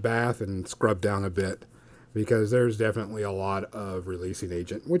 dish soap bath and scrub down a bit, because there's definitely a lot of releasing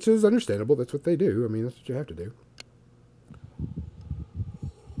agent, which is understandable. That's what they do. I mean, that's what you have to do.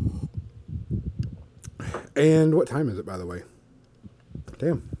 And what time is it, by the way?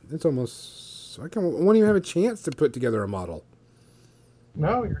 Damn, it's almost. I won't even have a chance to put together a model.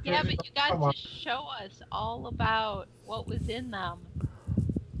 No, you're Yeah, but you got to show us all about what was in them.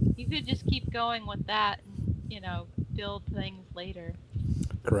 You could just keep going with that and, build things later.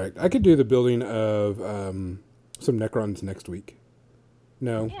 Correct. I could do the building of some Necrons next week.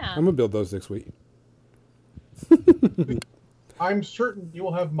 No, Yeah. I'm going to build those next week. I'm certain you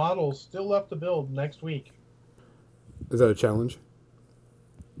will have models still left to build next week. Is that a challenge?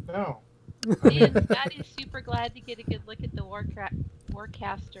 No. That is super glad to get a good look at the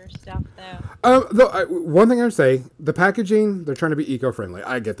Warcaster stuff, though. One thing I would say, the packaging, they're trying to be eco-friendly.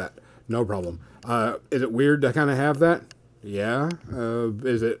 I get that. No problem. Is it weird to kind of have that? Yeah.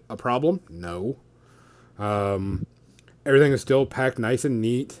 Is it a problem? No. Everything is still packed nice and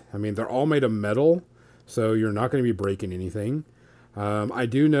neat. I mean, they're all made of metal, so you're not going to be breaking anything. I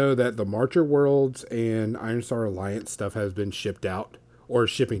do know that the Marcher Worlds and Iron Star Alliance stuff has been shipped out, or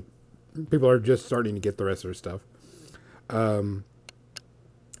shipping. People are just starting to get the rest of their stuff. I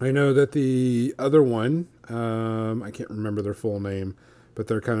know that the other one, I can't remember their full name, but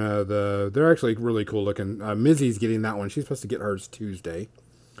they're they're actually really cool looking. Mizzy's getting that one. She's supposed to get hers Tuesday.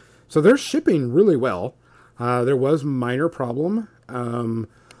 So they're shipping really well. There was minor problem.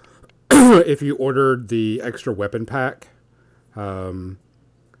 If you ordered the extra weapon pack, for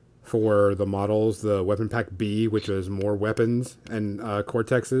the models, the weapon pack B, which was more weapons and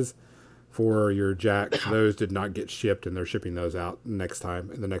Cortexes for your jacks, those did not get shipped, and they're shipping those out next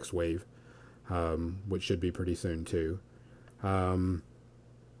time in the next wave, which should be pretty soon too.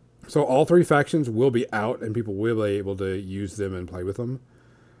 So all 3 factions will be out, and people will be able to use them and play with them.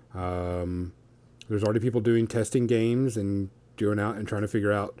 There's already people doing testing games and doing out and trying to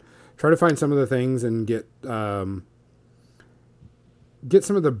find some of the things and get some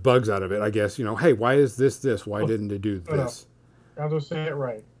of the bugs out of it, I guess. Hey, why is this? Why didn't it do this? I'll just say it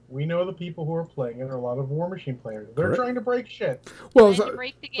right. We know the people who are playing it are a lot of War Machine players. They're trying to break shit. Well, trying to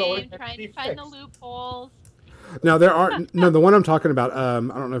break the game, trying to find the loopholes. Now, the one I'm talking about, I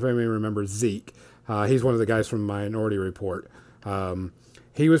don't know if anybody remembers Zeke. He's one of the guys from Minority Report.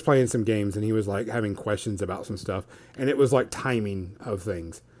 He was playing some games, and he was like having questions about some stuff, and it was like timing of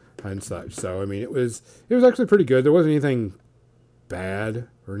things and such. So, I mean, it was actually pretty good. There wasn't anything bad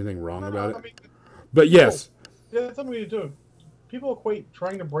or anything wrong about it. I mean, but yes. Yeah, that's something to do. People equate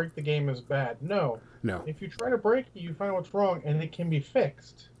trying to break the game as bad. No. If you try to break it, you find what's wrong, and it can be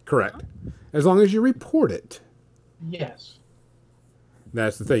fixed. Correct. As long as you report it. Yes.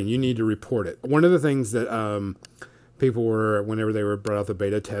 That's the thing. You need to report it. One of the things that people were, whenever they were brought out the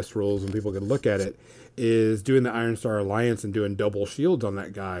beta test rules and people could look at it, is doing the Iron Star Alliance and doing double shields on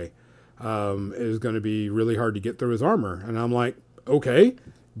that guy is going to be really hard to get through his armor. And I'm like, okay,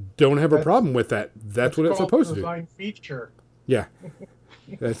 don't have a problem with that. That's what it's supposed to do. Design feature. Yeah,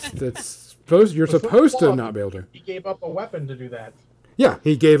 that's supposed. You're supposed to not be able to. He gave up a weapon to do that. Yeah,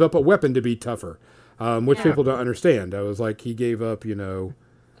 he gave up a weapon to be tougher, which people don't understand. I was like, he gave up, Well,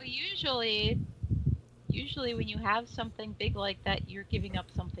 usually when you have something big like that, you're giving up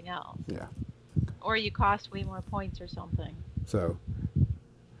something else. Yeah. Or you cost way more points or something. So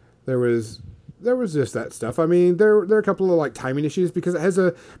there was there was just that stuff. I mean, there are a couple of like timing issues because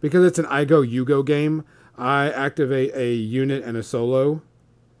it's an I go you go game. I activate a unit and a solo,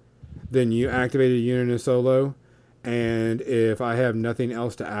 then you activate a unit and a solo, and if I have nothing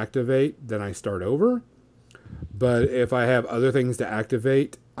else to activate, then I start over. But if I have other things to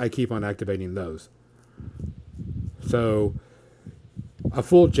activate, I keep on activating those. So a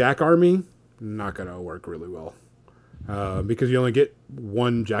full Jack army, not going to work really well. Because you only get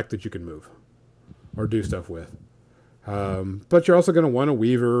one Jack that you can move or do stuff with. But you're also going to want a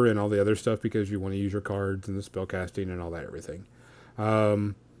Weaver and all the other stuff because you want to use your cards and the spell casting and all that everything.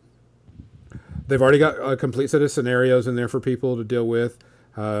 They've already got a complete set of scenarios in there for people to deal with.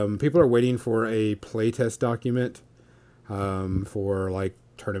 People are waiting for a playtest document for like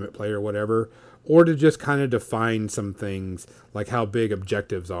tournament play or whatever, or to just kind of define some things like how big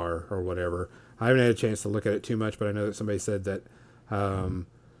objectives are or whatever. I haven't had a chance to look at it too much, but I know that somebody said that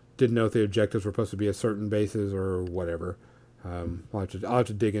didn't know if the objectives were supposed to be a certain basis or whatever. I'll have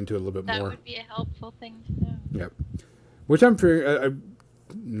to dig into it a little bit more. That would be a helpful thing to know. Yep. Which I'm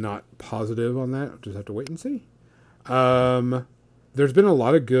not positive on that. I'll just have to wait and see. There's been a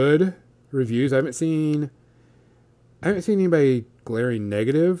lot of good reviews. I haven't seen anybody glaring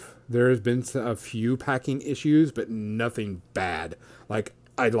negative. There has been a few packing issues, but nothing bad. Like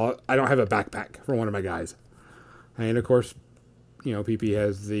I don't have a backpack for one of my guys, and of course, you know, PP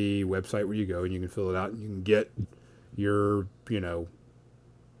has the website where you go and you can fill it out and you can get your, you know,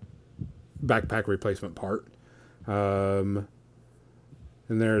 backpack replacement part. And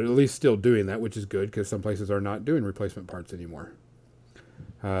they're at least still doing that, which is good because some places are not doing replacement parts anymore.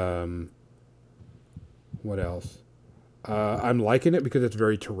 What else? I'm liking it because it's a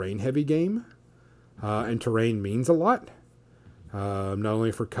very terrain heavy game. And terrain means a lot. Not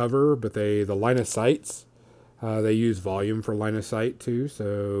only for cover, but the line of sights. They use volume for line of sight too.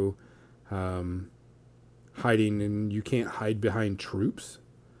 So, hiding, and you can't hide behind troops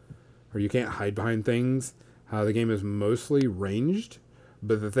or you can't hide behind things. The game is mostly ranged,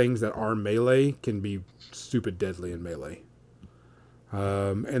 but the things that are melee can be stupid deadly in melee.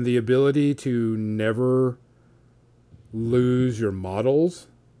 And the ability to never lose your models,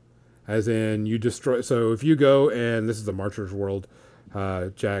 as in you destroy. So if you go and this is the Marcher's World,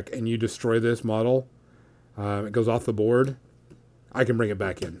 Jack, and you destroy this model, it goes off the board, I can bring it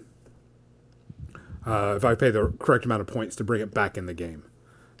back in. If I pay the correct amount of points to bring it back in the game.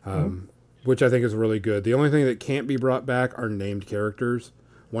 Which I think is really good. The only thing that can't be brought back are named characters.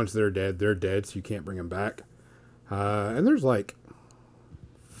 Once they're dead, so you can't bring them back. And there's like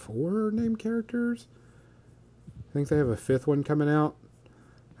 4 named characters. I think they have a 5th one coming out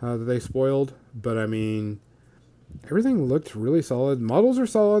that they spoiled. But I mean, everything looked really solid. Models are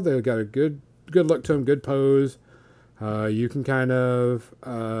solid. They've got a good look to them, good pose. You can kind of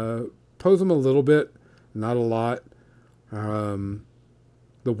pose them a little bit, not a lot.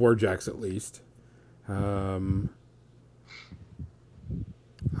 The Warjacks at least. I'm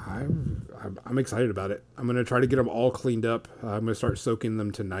excited about it. I'm going to try to get them all cleaned up. I'm going to start soaking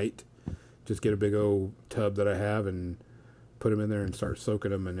them tonight. Just get a big old tub that I have and put them in there and start soaking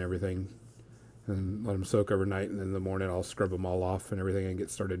them and everything. And let them soak overnight. And then in the morning I'll scrub them all off and everything and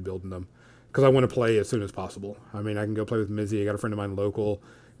get started building them. Because I want to play as soon as possible. I mean, I can go play with Mizzy. I got a friend of mine local,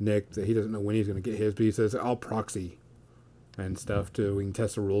 Nick, that he doesn't know when he's going to get his. But he says, I'll proxy and stuff too. We can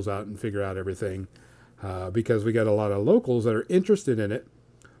test the rules out and figure out everything. Because we got a lot of locals that are interested in it.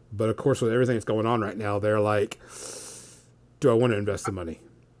 But of course, with everything that's going on right now, they're like, do I want to invest the money?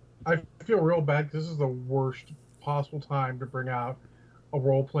 I feel real bad because this is the worst possible time to bring out a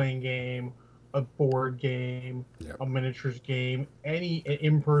role-playing game, a board game, a miniatures game, any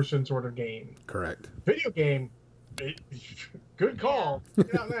in-person sort of game. Correct. Video game, good call.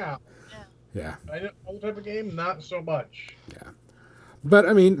 Get out now. Yeah. Other type of game, not so much. Yeah. But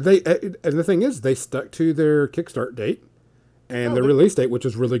I mean, and the thing is, they stuck to their Kickstart date and their release date, which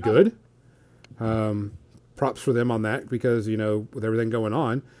is really good. Props for them on that because, you know, with everything going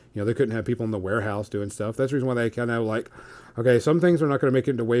on, you know, they couldn't have people in the warehouse doing stuff. That's the reason why they kind of like, okay, some things are not going to make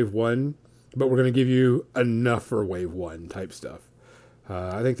it into wave 1, but we're going to give you enough for wave 1 type stuff.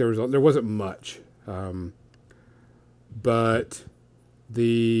 I think there wasn't much. But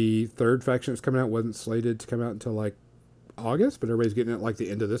the 3rd faction that's coming out wasn't slated to come out until like August, but everybody's getting it like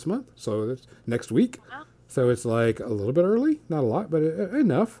the end of this month. So it's next week. Wow. So it's like a little bit early, not a lot, but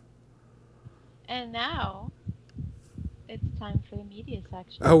enough. And now it's time for the media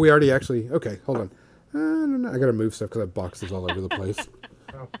section. Oh, we already actually, okay, hold on. No, I got to move stuff because I have boxes all over the place.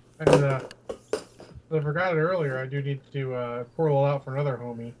 And I forgot it earlier. I do need to pour a little out for another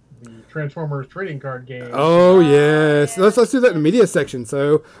homie. the Transformers trading card game. Oh, yes. yeah. Let's do that in the media section.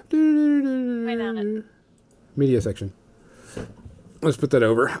 So, Why not? media section. Let's put that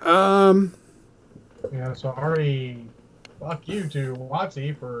over. Yeah, so already fuck you to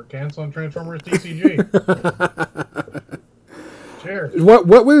WotC for canceling Transformers TCG. Cheers. What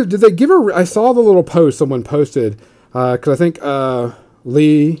was, did they give her? I saw the little post someone posted, because I think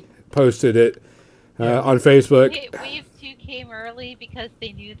Lee posted it on Facebook. Wave 2 came early because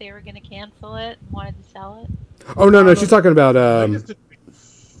they knew they were going to cancel it and wanted to sell it. Oh, no, she's talking about, I just did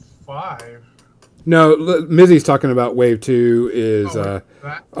 5. no, Mizzy's talking about Wave 2 is that,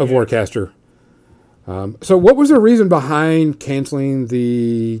 of yeah. Warcaster. So what was the reason behind canceling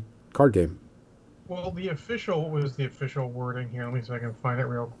the card game? Well, what was the official wording here? Let me see if I can find it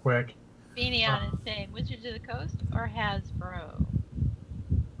real quick. Beanion is saying Wizards of the Coast or Hasbro?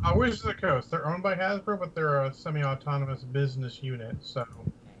 Wizards of the Coast. They're owned by Hasbro, but they're a semi-autonomous business unit. So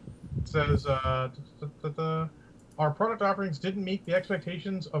it says, our product offerings didn't meet the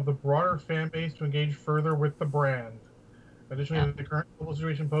expectations of the broader fan base to engage further with the brand. Additionally, the current global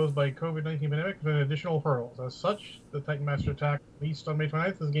situation posed by COVID-19 pandemic has been additional hurdles. As such, the Titan Master Attack released on May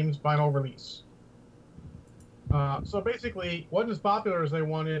 29th is the game's final release. So basically, wasn't as popular as they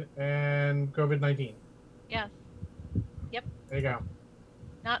wanted, and COVID-19. Yes. Yep. There you go.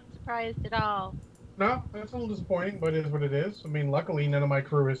 Not surprised at all. No, that's a little disappointing, but it is what it is. I mean, luckily, none of my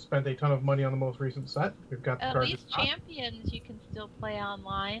crew has spent a ton of money on the most recent set. We've got the At cards. least Champions you can still play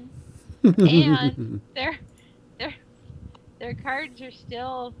online. And their cards are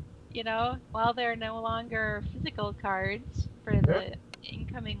still, while they're no longer physical cards for the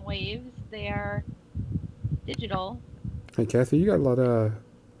incoming waves, they are digital. Hey, Kathy, you got a lot of...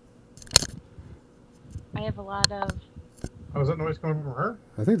 I have a lot of, Oh, is that noise coming from her?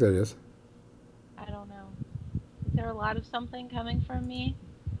 I think that is. I don't know. Is there a lot of something coming from me?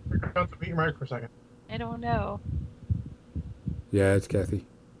 You're going to have to mute your mic for a second. I don't know. Yeah, it's Kathy.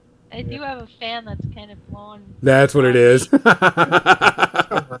 I do have a fan that's kind of blowing. That's what it is.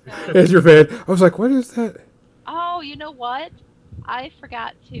 It's your fan. I was like, what is that? Oh, you know what? I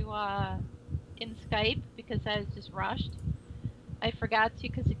forgot to, in Skype, because I was just rushed, I forgot to,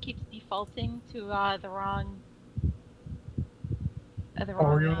 because it keeps defaulting to the wrong... You're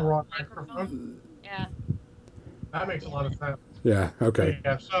on the wrong microphone? Yeah. That makes a lot of sense. Yeah, okay.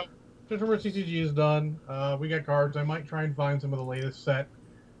 Yeah, so Transformers CCG is done. We got cards. I might try and find some of the latest set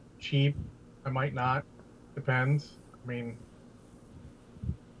cheap. I might not. Depends. I mean,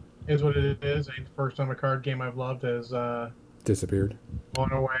 is what it is. The first time a card game I've loved has Disappeared.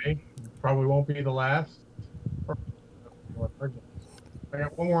 gone away. Probably won't be the last. I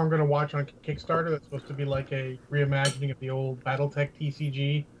got one more I'm going to watch on Kickstarter that's supposed to be like a reimagining of the old BattleTech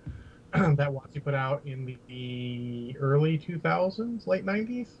TCG that WotC put out in the early 2000s, late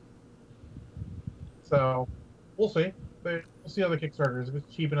 90s. So, we'll see. We'll see how the Kickstarter is. If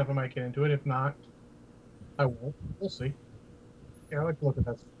it's cheap enough, I might get into it. If not, I won't. We'll see. Yeah, I like to look at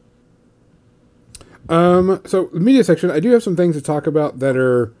that. So the media section, I do have some things to talk about that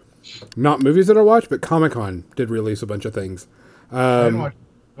are not movies that I watched, but Comic-Con did release a bunch of things. I didn't watch.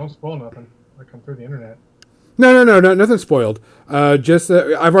 Don't spoil nothing. I come through the internet. No, nothing spoiled. Just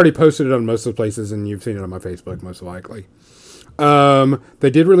that I've already posted it on most of the places, and you've seen it on my Facebook, most likely. They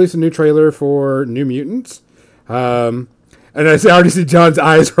did release a new trailer for New Mutants. And I already see John's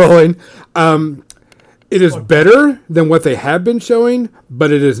eyes rolling. It is better than what they have been showing,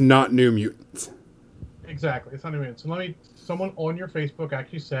 but it is not New Mutants. Exactly. It's not even. So someone on your Facebook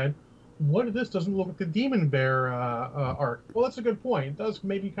actually said, what if this doesn't look like the Demon Bear arc? Well, that's a good point. It does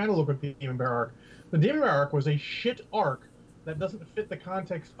maybe kind of look like the Demon Bear arc. The Demon Bear arc was a shit arc that doesn't fit the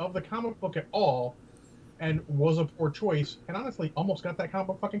context of the comic book at all and was a poor choice, and honestly almost got that comic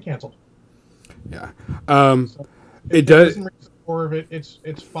book fucking canceled. Yeah. So it does. More of it. It's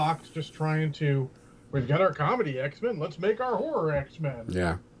Fox just trying to, we've got our comedy X-Men, let's make our horror X-Men.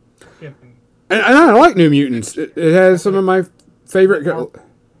 Yeah. And I like New Mutants. It has some of my favorite... do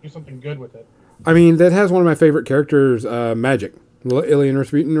something good with it. I mean, that has one of my favorite characters, Magic, Alien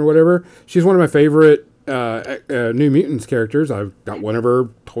Rasputin or whatever. She's one of my favorite New Mutants characters. I've got one of her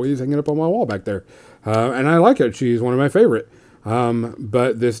toys hanging up on my wall back there. And I like it. She's one of my favorite.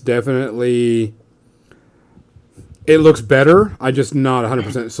 But this definitely... It looks better. I'm just not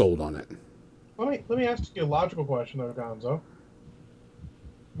 100% sold on it. Let me ask you a logical question, though, Gonzo.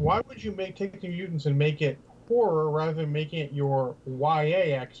 Why would you take the mutants and make it horror rather than making it your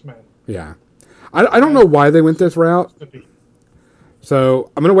YA X-Men? Yeah. I don't know why they went this route. So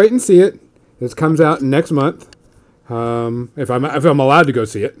I'm going to wait and see it. This comes out next month. If I'm allowed to go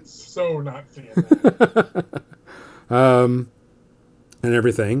see it. So not seeing that. and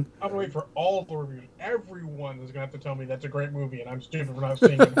everything. I'm gonna wait for all the reviews. Everyone is gonna have to tell me that's a great movie, and I'm stupid for not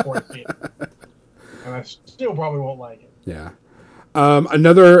seeing it before I see it. And I still probably won't like it. Yeah.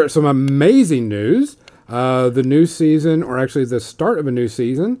 Some amazing news. The new season, or actually the start of a new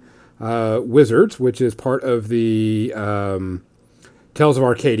season, Wizards, which is part of the Tales of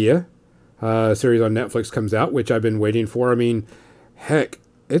Arcadia series on Netflix, comes out, which I've been waiting for. I mean, heck,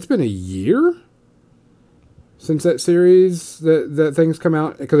 it's been a year since that series that things come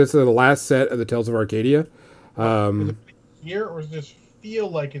out, because it's the last set of the Tales of Arcadia. Has it been a year, or does this feel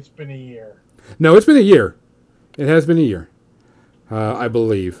like it's been a year? No, it's been a year. It has been a year, I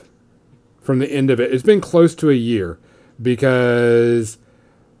believe, from the end of it. It's been close to a year, because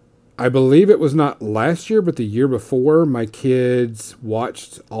I believe it was not last year, but the year before, my kids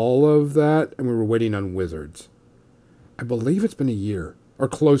watched all of that, and we were waiting on Wizards. I believe it's been a year, or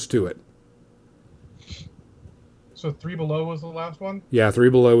close to it. So Three Below was the last one? Yeah, Three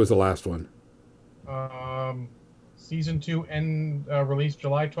Below was the last one. Season 2 released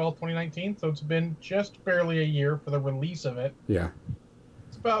July 12th, 2019, so it's been just barely a year for the release of it. Yeah.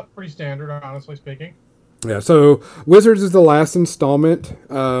 It's about pretty standard, honestly speaking. Yeah, so Wizards is the last installment.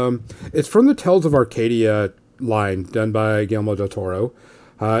 It's from the Tales of Arcadia line, done by Guillermo del Toro.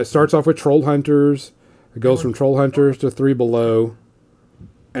 It starts off with Troll Hunters. It goes from Troll Hunters to Three Below,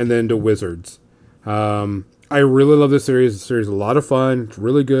 and then to Wizards. I really love this series. The series is a lot of fun. It's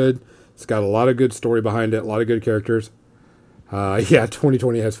really good. It's got a lot of good story behind it, a lot of good characters.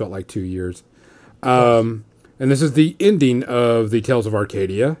 2020 has felt like 2 years. And this is the ending of the Tales of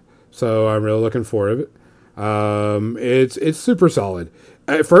Arcadia, so I'm really looking forward to it. It's super solid.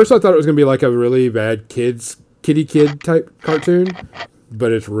 At first, I thought it was going to be like a really bad kitty kid type cartoon,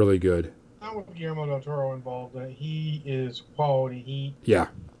 but it's really good. Not with Guillermo del Toro involved. He is quality. He's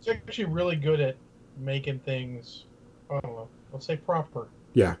actually really good at making things, I don't know, let's say proper.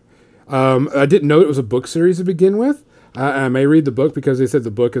 Yeah. I didn't know it was a book series to begin with. I may read the book, because they said the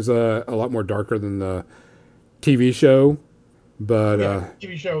book is a lot more darker than the TV show. But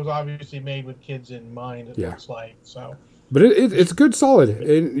TV show is obviously made with kids in mind, it looks like. So, but it's good, solid.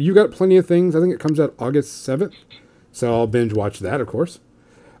 And you got plenty of things. I think it comes out August 7th. So I'll binge watch that, of course.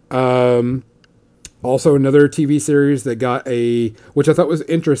 Also, another TV series that got which I thought was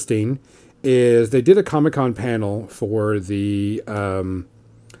interesting, is they did a Comic-Con panel for the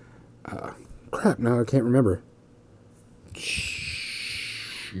now I can't remember.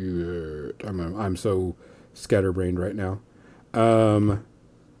 Shoot, I'm so scatterbrained right now.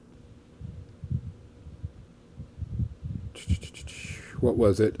 What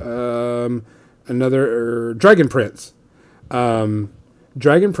was it? Another Dragon Prince.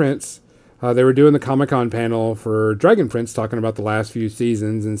 Dragon Prince. They were doing the Comic-Con panel for Dragon Prince, talking about the last few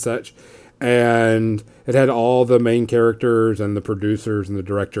seasons and such. And it had all the main characters and the producers and the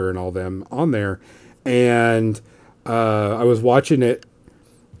director and all them on there. And I was watching it,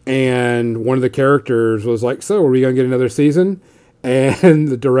 and one of the characters was like, "So, are we going to get another season?" And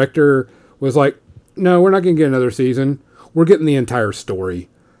the director was like, "No, we're not going to get another season. We're getting the entire story."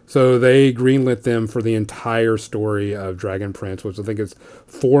 So they greenlit them for the entire story of Dragon Prince, which I think is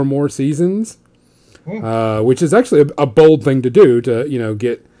 4 more seasons, which is actually a bold thing to do, to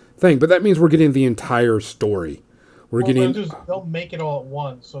get thing. But that means we're getting the entire story. They'll make it all at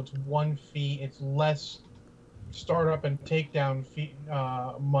once, so it's one fee. It's less startup and takedown fee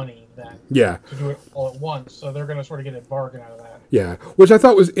money than to do it all at once. So they're going to sort of get a bargain out of that. Yeah, which I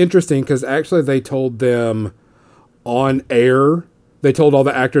thought was interesting, because actually they told them on air. They told all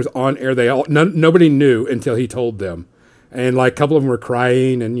the actors on air. Nobody knew until he told them, and like a couple of them were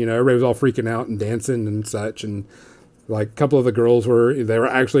crying, and everybody was all freaking out and dancing and such, and like a couple of the girls were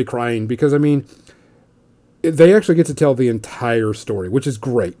actually crying, because I mean, they actually get to tell the entire story, which is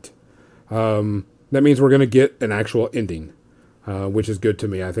great. That means we're going to get an actual ending, which is good to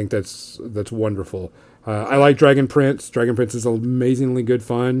me. I think that's wonderful. I like Dragon Prince. Dragon Prince is amazingly good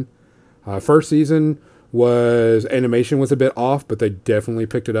fun. First season animation was a bit off, but they definitely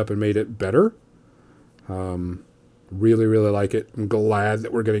picked it up and made it better. Really, really like it. I'm glad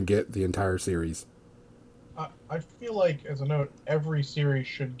that we're going to get the entire series. I feel like, as a note, every series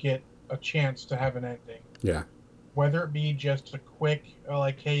should get a chance to have an ending. Yeah. Whether it be just a quick,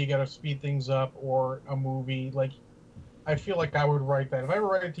 like, hey, you got to speed things up, or a movie. Like, I feel like I would write that. If I ever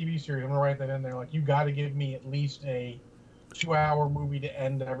write a TV series, I'm going to write that in there. Like, you got to give me at least a 2-hour movie to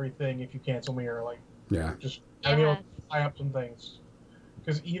end everything if you cancel me, or, like, just I'd be able to tie up some things.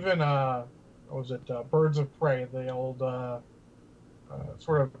 Because even, Birds of Prey, the old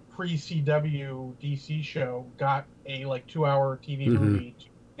sort of pre-CW DC show, got a, 2-hour TV movie to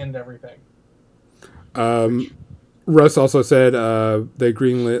end everything. Russ also said they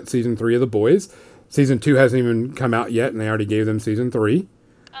greenlit season 3 of The Boys. Season 2 hasn't even come out yet, and they already gave them season 3,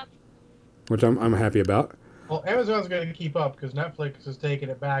 which I'm happy about. Well, Amazon's going to keep up because Netflix has taken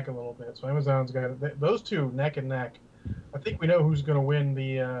it back a little bit. So Amazon's got those two neck and neck. I think we know who's going to win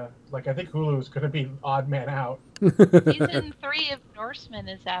the. I think Hulu is going to be odd man out. Season 3 of Norseman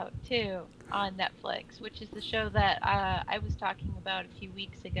is out too on Netflix, which is the show that I was talking about a few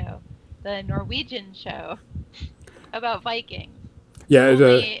weeks ago, the Norwegian show about Vikings. Yeah,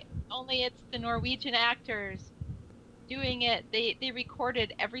 only it's the Norwegian actors doing it. They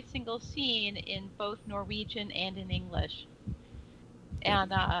recorded every single scene in both Norwegian and in English,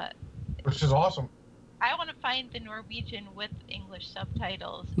 and which is awesome. I want to find the Norwegian with English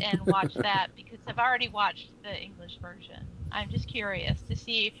subtitles and watch that because I've already watched the English version. I'm just curious to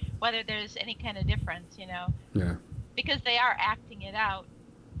see whether there's any kind of difference, Yeah. Because they are acting it out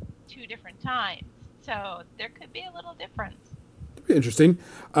 2 different times, so there could be a little difference. It'd be interesting.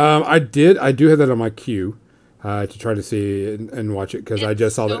 I do have that on my queue to try to see and watch it because I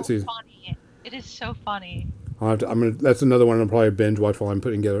just saw that season. Funny. It is so funny. That's another one I'll probably binge watch while I'm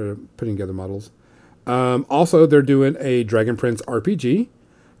putting together models. Also, they're doing a Dragon Prince RPG,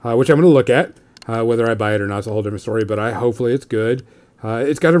 which I'm going to look at. Whether I buy it or not is a whole different story, but hopefully it's good.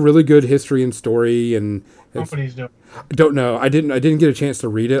 It's got a really good history and story, and Companies do. I don't know. I didn't get a chance to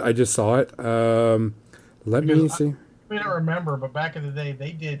read it. I just saw it. Let me see. I may not remember, but back in the day,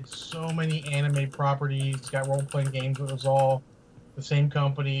 they did so many anime properties, got role-playing games. It was all the same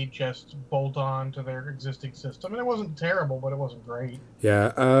company, just bolt on to their existing system. And it wasn't terrible, but it wasn't great.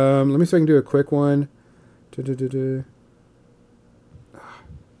 Yeah. Let me see if I can do a quick one.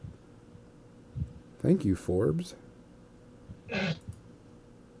 Thank you, Forbes. Did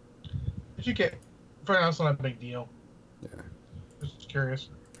you get... For now, it's not a big deal. Yeah. Just curious.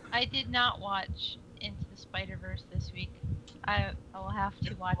 I did not watch Into the Spider-Verse this week. I will have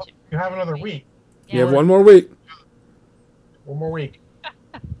to watch it. You have another week. Yeah. You have one more week. One more week.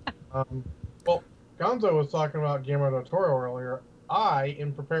 Well, Gonzo was talking about Guillermo del Toro earlier. I,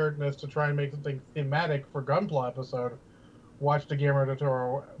 in preparedness to try and make something thematic for Gunpla episode, watched a Guillermo del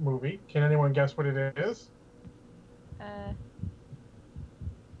Toro movie. Can anyone guess what it is? No.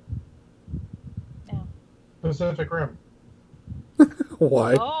 Pacific Rim.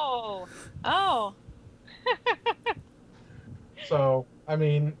 Why? Oh. So, I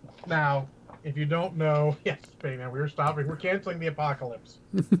mean, now, if you don't know, yes, Bayman, we're stopping. We're canceling the apocalypse.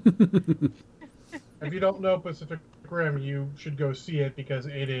 If you don't know Pacific Rim, you should go see it because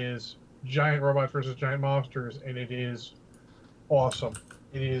it is giant robots versus giant monsters, and it is awesome.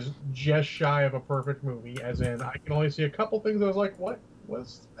 It is just shy of a perfect movie, as in, I can only see a couple things I was like, what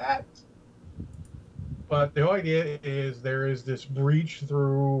was that? But the whole idea is there is this breach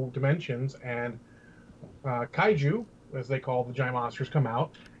through dimensions, and kaiju, as they call the giant monsters, come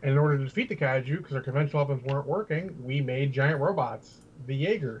out. And in order to defeat the kaiju, because our conventional weapons weren't working, we made giant robots, the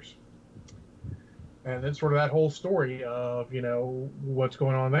Jaegers. And it's sort of that whole story of, what's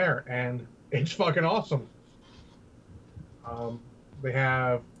going on there. And it's fucking awesome. They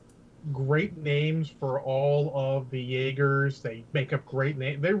have great names for all of the Jaegers. They make up great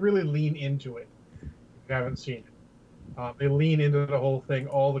names. They really lean into it. If you haven't seen it. They lean into the whole thing.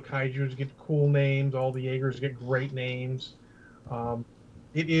 All the kaijus get cool names. All the Jaegers get great names.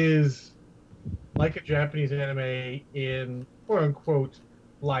 It is like a Japanese anime in quote-unquote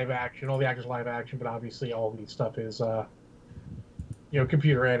live action. All the actors live action, but obviously all the stuff is,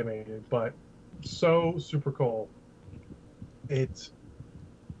 computer animated. But so super cool. It's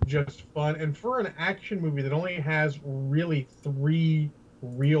just fun. And for an action movie that only has really 3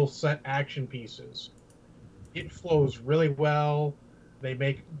 real set action pieces, it flows really well. They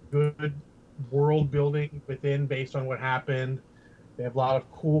make good world building within based on what happened. They have a lot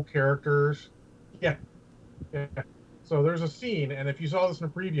of cool characters. Yeah. So there's a scene, and if you saw this in a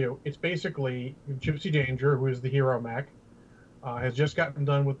preview, it's basically Gypsy Danger, who is the hero mech, has just gotten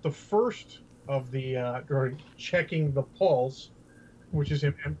done with the first of the checking the pulse, which is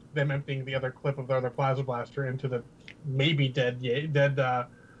them emptying the other clip of the other plasma blaster into the maybe dead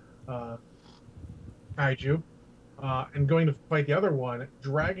kaiju, and going to fight the other one,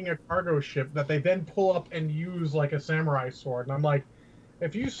 dragging a cargo ship that they then pull up and use like a samurai sword. And I'm like,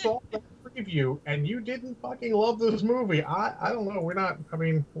 if you saw the preview and you didn't fucking love this movie, I don't know. We're not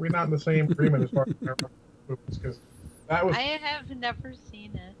in the same agreement as far as movies, because that was. I have never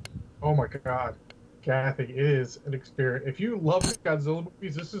seen it. Oh my god, Kathy, it is an experience. If you love Godzilla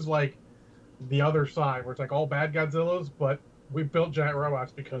movies, this is like the other side, where it's like all bad Godzillas, but we built giant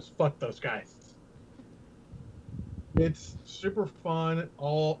robots because fuck those guys. It's super fun.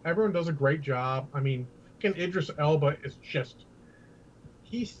 Everyone does a great job. I mean, fucking Idris Elba is just.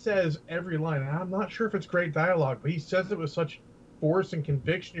 He says every line. And I'm not sure if it's great dialogue, but he says it with such force and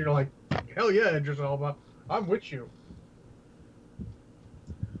conviction. You're like, hell yeah, Idris Elba, I'm with you.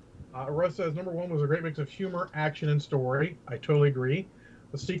 Russ says number 1 was a great mix of humor, action, and story. I totally agree.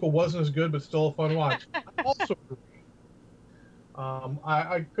 The sequel wasn't as good, but still a fun watch. I also agree.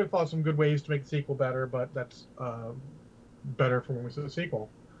 I could have thought some good ways to make the sequel better, but that's better for when we see the sequel.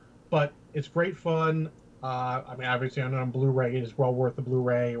 But it's great fun. I mean, obviously, on Blu-ray, it is well worth the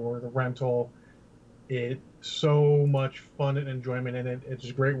Blu-ray or the rental. It's so much fun and enjoyment in it. It's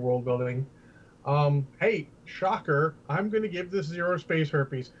just great world building. Hey, shocker! I'm going to give this Zero Space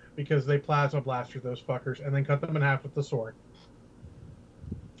Herpes because they plasma blaster those fuckers and then cut them in half with the sword,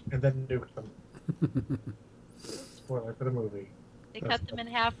 and then nuke them. Spoiler for the movie. They cut them in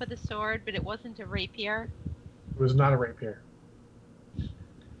half with a sword, but it wasn't a rapier. It was not a rapier.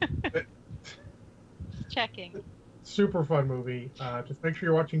 Checking. Super fun movie. Just make sure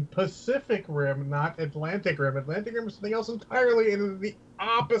you're watching Pacific Rim, not Atlantic Rim. Atlantic Rim is something else entirely, and the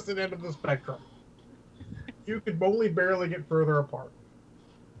opposite end of the spectrum. You could only barely get further apart.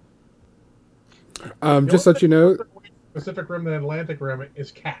 Just so you know, Pacific Rim and Atlantic Rim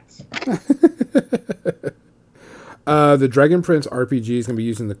is cats. The Dragon Prince RPG is going to be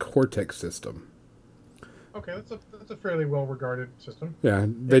using the Cortex system. Okay, that's a fairly well regarded system. Yeah,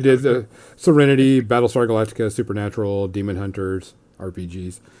 they did the Serenity, Battlestar Galactica, Supernatural, Demon Hunters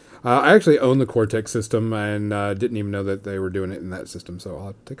RPGs. I actually own the Cortex system and didn't even know that they were doing it in that system, so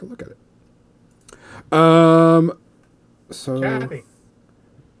I'll take a look at it. So Kathy,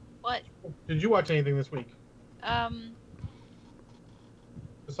 What? did you watch anything this week Um,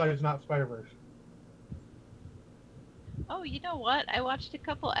 besides not Spider-Verse? oh, you know what? I watched a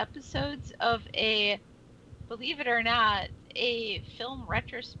couple episodes of believe it or not, a film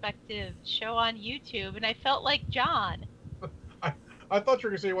retrospective show on YouTube, and I felt like John. I thought you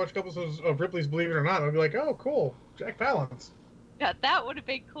were going to say you watched a couple episodes of Ripley's Believe It or Not. I'd be like, oh, cool, Jack Palance. Yeah, that would have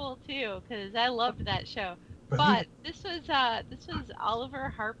been cool too, because I loved that show. But this was Oliver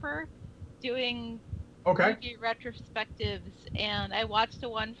Harper doing movie retrospectives, and I watched the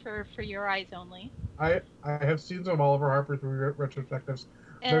one for Your Eyes Only. I have seen some Oliver Harper retrospectives.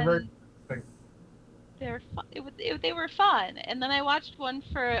 And They're very interesting. they were fun. And then I watched one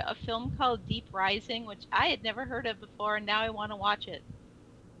for a film called Deep Rising, which I had never heard of before, and now I want to watch it.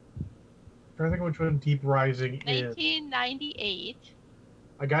 I'm trying to think which one Deep Rising is. 1998.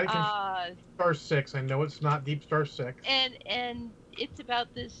 I got it confused. Deep Star 6. I know it's not Deep Star 6. And it's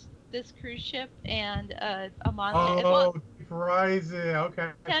about this cruise ship and a monster. Oh, Deep Rising. Okay.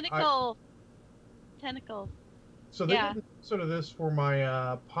 Tentacle. So they did an episode of this for my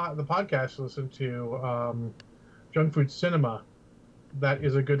the podcast to listen to, Junk Food Cinema. That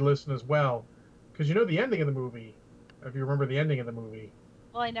is a good listen as well, because you know the ending of the movie. If you remember the ending of the movie.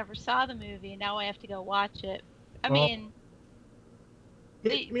 Well, I never saw the movie. Now I have to go watch it.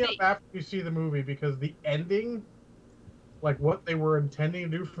 Hit me up after you see the movie, because the ending, like what they were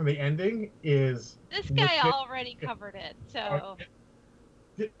intending to do from the ending, is. This guy already covered it, so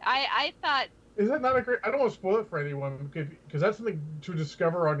I thought. Is that not a great? I don't want to spoil it for anyone, because that's something to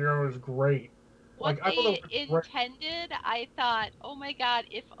discover on your own is great. What they intended, I thought, oh my god,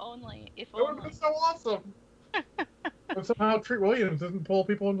 if only. It would have been so awesome. But somehow Treat Williams doesn't pull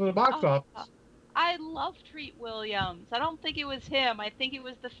people into the box office. I love Treat Williams. I don't think it was him. I think it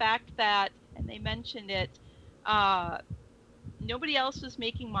was the fact that, and they mentioned it, nobody else was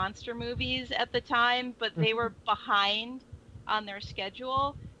making monster movies at the time, but they were behind on their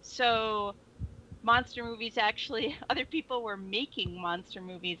schedule. So monster movies actually, other people were making monster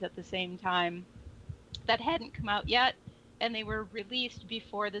movies at the same time that hadn't come out yet, and they were released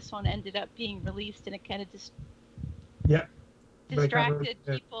before this one ended up being released, and it kind of distracted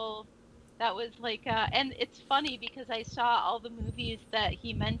people. That was like, and it's funny because I saw all the movies that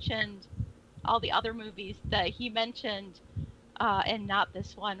he mentioned, all the other movies that he mentioned, and not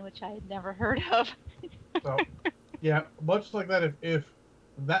this one, which I had never heard of. So, yeah, much like that, if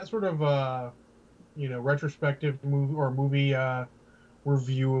that sort of, retrospective movie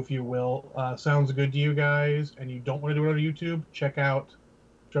review, if you will, sounds good to you guys, and you don't want to do it on YouTube, check out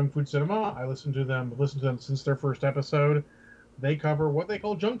Junk Food Cinema. I listened to them since their first episode. They cover what they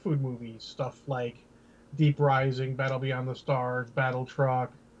call junk food movies, stuff like Deep Rising, Battle Beyond the Stars, Battle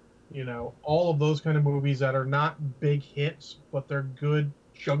Truck, all of those kind of movies that are not big hits, but they're good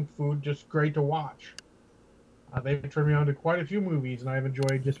junk food, just great to watch. They've turned me on to quite a few movies, and I've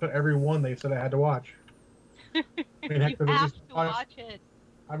enjoyed just about every one they said I had to watch. You have to watch it.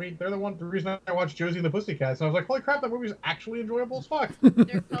 I mean, they're the reason I watched Josie and the Pussycats, and I was like, holy crap, that movie's actually enjoyable as fuck.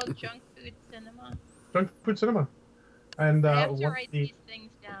 They're called Junk Food Cinema. Junk Food Cinema. And I have to write these things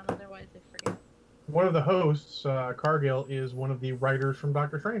down, otherwise I forget. one of the hosts, Cargill, is one of the writers from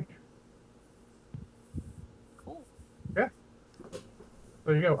Doctor Strange. Cool. Yeah.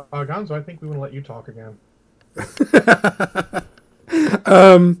 There you go. Gonzo, I think we want to let you talk again.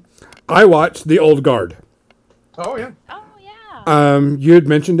 I watched The Old Guard. Oh, yeah. Oh, yeah. You had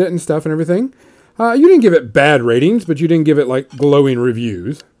mentioned it and stuff and everything. You didn't give it bad ratings, but you didn't give it like glowing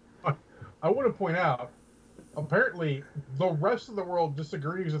reviews. I want to point out, apparently, the rest of the world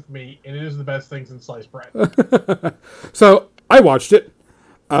disagrees with me, and it is the best thing since sliced bread. So I watched it,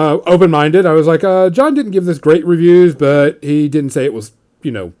 open-minded. I was like, John didn't give this great reviews, but he didn't say it was,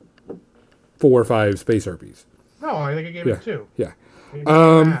 4 or 5 space herpes. No, I think I gave it 2. Yeah.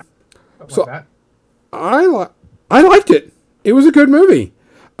 So like that. I liked it. It was a good movie.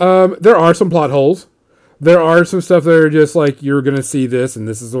 There are some plot holes. There are some stuff that are just like, you're going to see this and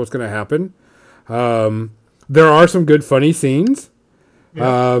this is what's going to happen. There are some good funny scenes.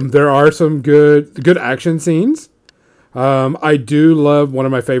 Yeah. There are some good action scenes. I do love, one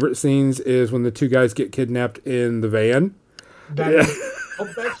of my favorite scenes is when the 2 guys get kidnapped in the van. That is the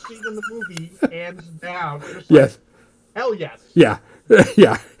best scene in the movie, hands down. Just Yes. Hell yes. Yeah.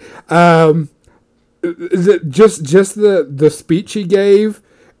 Yeah. Just the speech he gave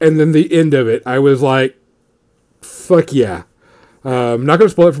and then the end of it, I was like, fuck yeah. I'm not going to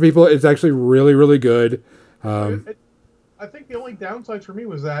spoil it for people. It's actually really, really good. I think the only downside for me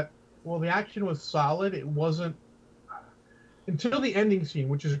was that, well, the action was solid. It wasn't until the ending scene,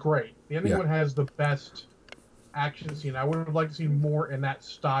 which is great. The ending one has the best action scene. I would have liked to see more in that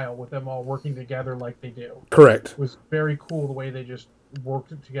style with them all working together like they do. Correct. It was very cool the way they just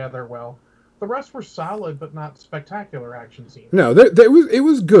worked it together well. The rest were solid, but not spectacular action scenes. No, it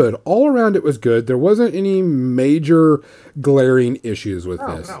was good. All around it was good. There wasn't any major glaring issues with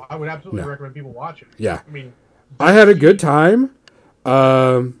this. No, I would absolutely recommend people watch it. Yeah. I mean, I had a good time.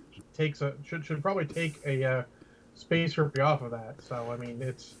 Should probably take a space herpy off of that. So, I mean,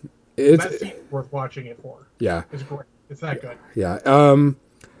 it's worth watching it for. Yeah. It's great. It's that good. Yeah.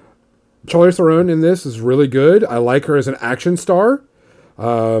 Charlize Theron in this is really good. I like her as an action star.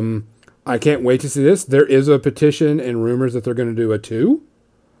 I can't wait to see this. There is a petition and rumors that they're going to do a 2.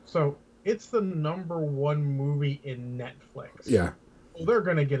 So it's the #1 movie in Netflix. Yeah. Well, they're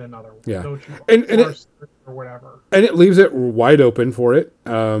going to get another one. Yeah. Don't you? Or whatever. And it leaves it wide open for it.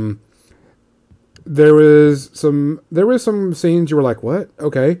 There was some scenes you were like, what?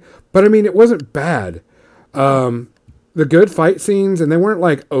 Okay. But I mean, it wasn't bad. The good fight scenes, and they weren't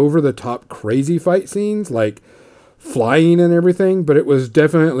like over the top crazy fight scenes, like flying and everything, but it was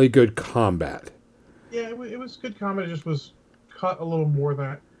definitely good combat. Yeah, it was good combat. It just was cut a little more than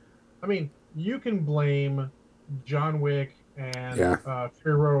that. I mean, you can blame John Wick and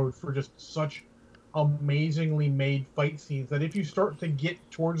Fury Road for just such amazingly made fight scenes that if you start to get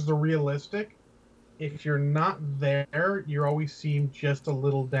towards the realistic, if you're not there, you always seem just a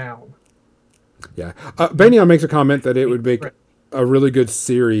little down. Yeah. Banyan makes a comment that it would make a really good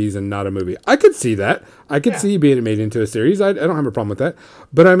series and not a movie. I could see that. I could see being made into a series. I don't have a problem with that.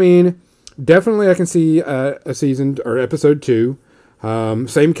 But I mean, definitely I can see a season or episode 2.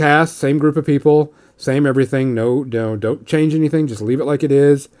 Same cast, same group of people, same everything. No, don't change anything. Just leave it like it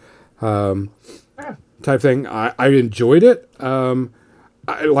is. Type thing. I enjoyed it.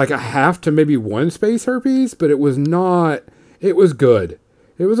 I half to maybe 1 space herpes, but it was not. It was good.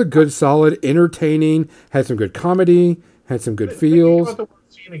 It was a good, solid, entertaining. Had some good comedy. Had some good feels. About the one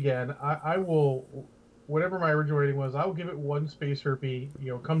scene again, I will, whatever my original rating was, I will give it 1 space herpy.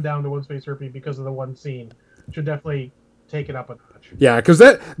 Come down to 1 space herpy because of the one scene. Should definitely take it up a notch. Yeah, because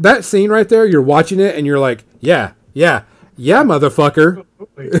that scene right there, you're watching it and you're like, yeah, motherfucker.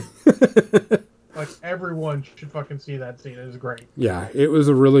 Like everyone should fucking see that scene. It is great. Yeah, it was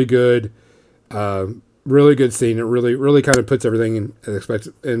a really good scene. It really kind of puts everything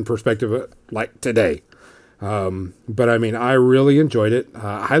in perspective, like today. But I mean, I really enjoyed it.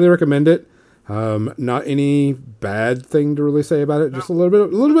 Highly recommend it. Not any bad thing to really say about it. Just a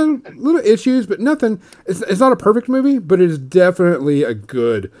little issues, but nothing. It's not a perfect movie, but it is definitely a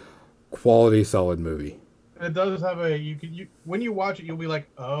good, quality, solid movie. And it does have when you watch it, you'll be like,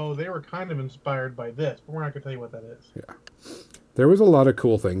 oh, they were kind of inspired by this, but we're not gonna tell you what that is. Yeah, there was a lot of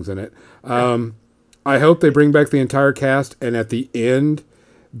cool things in it. I hope they bring back the entire cast, and at the end,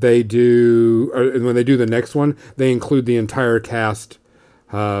 they do, or when they do the next one, they include the entire cast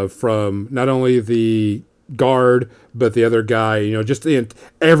from not only the guard but the other guy. Just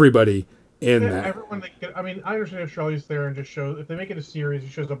everybody in that. Everyone. I mean, I understand if Charlie's there and just shows. If they make it a series, he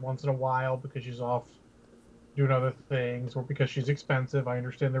shows up once in a while because she's off doing other things, or because she's expensive. I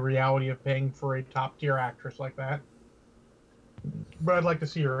understand the reality of paying for a top tier actress like that, but I'd like to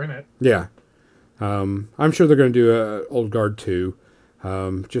see her in it. Yeah. I'm sure they're going to do a Old Guard 2.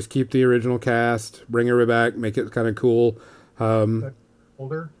 Just keep the original cast, bring her back, make it kind of cool. Old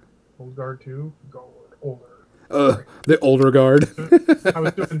Guard 2, older. The older guard. I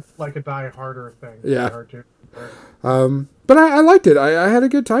was doing like a Die Harder thing. Yeah. Die Hard 2. But I liked it. I had a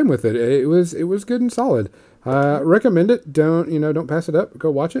good time with it. It was good and solid. Recommend it. Don't pass it up. Go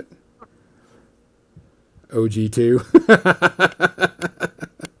watch it. OG2.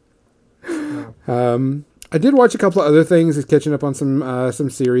 I did watch a couple of other things. Just catching up on some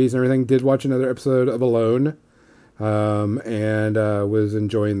series and everything. Did watch another episode of Alone. And was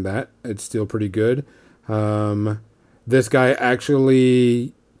enjoying that. It's still pretty good. This guy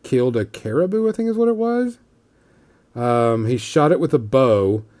actually killed a caribou, I think is what it was. He shot it with a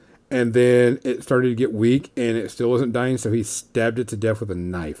bow, and then it started to get weak, and it still wasn't dying, so he stabbed it to death with a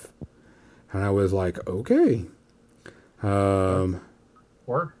knife. And I was like, okay. Or?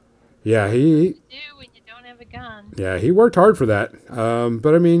 Yeah, do when you don't have a gun. Yeah, he worked hard for that.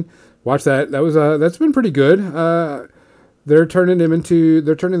 But I mean, watch that. That's been pretty good. They're turning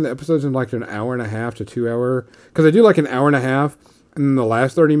the episodes in like an hour and a half to 2 hour. Because they do like an hour and a half, and then the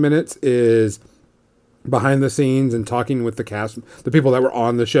last 30 minutes is behind the scenes and talking with the cast, the people that were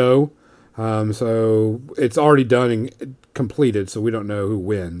on the show. So it's already done and completed, so we don't know who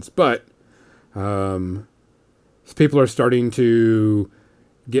wins. But people are starting to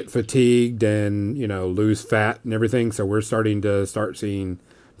get fatigued and, lose fat and everything. So we're starting to seeing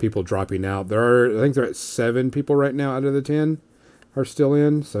people dropping out. I think they're at 7 people right now out of the 10 are still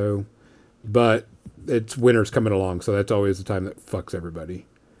in. So, but it's winter's coming along. So that's always the time that fucks everybody.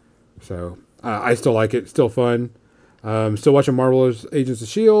 So I still like it. Still fun. Still watching Marvel's Agents of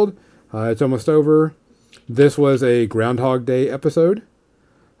S.H.I.E.L.D. It's almost over. This was a Groundhog Day episode,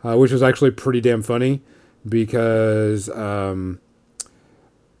 which was actually pretty damn funny because,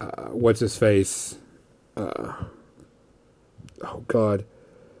 what's his face? Oh God.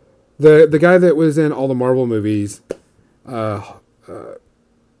 The guy that was in all the Marvel movies,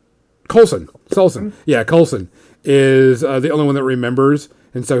 Coulson. Yeah, Coulson is the only one that remembers,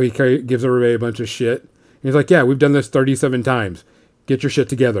 and so he gives everybody a bunch of shit. And he's like, yeah, we've done this 37 times. Get your shit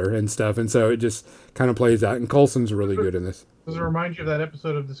together and stuff. And so it just kind of plays out. And Coulson's really good in this. Does it remind you of that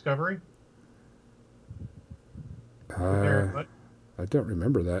episode of Discovery? I don't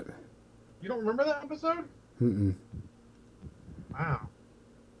remember that. You don't remember that episode? Mm-mm. Wow.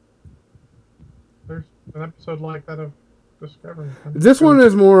 There's an episode like that of Discovery. This one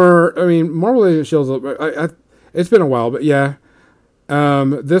is more, Marvel Agents of S.H.I.E.L.D. It's been a while, but yeah.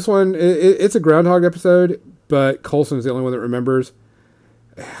 This one, it's a Groundhog episode, but Coulson is the only one that remembers.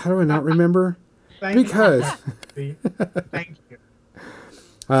 How do I not remember? Because. Thank you.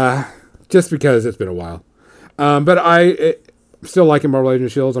 Just because it's been a while. But I'm still liking Marvel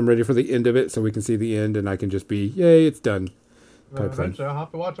Agents of S.H.I.E.L.D. I'm ready for the end of it so we can see the end and I can just be, yay, it's done. Eventually, I'll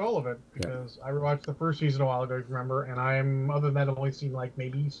have to watch all of it because I rewatched the first season a while ago, if you remember, and other than that, I've only seen like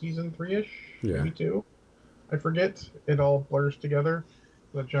maybe season 3-ish, maybe 2. I forget. It all blurs together.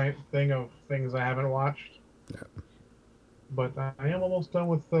 The giant thing of things I haven't watched. Yeah. But I am almost done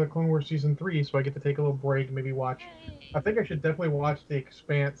with Clone Wars season 3, so I get to take a little break, maybe watch. I think I should definitely watch the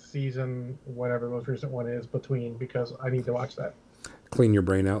Expanse season, whatever the most recent one is, between, because I need to watch that. Clean your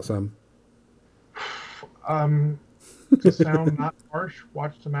brain out some. To sound not harsh,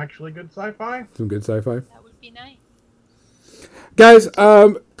 watch some actually good sci-fi. Some good sci-fi. That would be nice. Guys,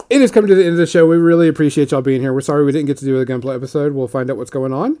 it is coming to the end of the show. We really appreciate y'all being here. We're sorry we didn't get to do a Gunpla episode. We'll find out what's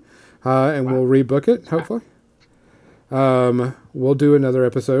going on, and we'll rebook it, hopefully. We'll do another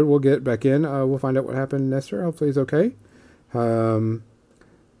episode. We'll get back in. We'll find out what happened, Nestor. Hopefully he's okay. Other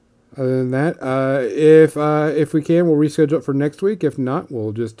than that, if we can, we'll reschedule it for next week. If not,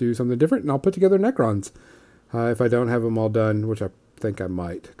 we'll just do something different, and I'll put together Necrons. If I don't have them all done, which I think I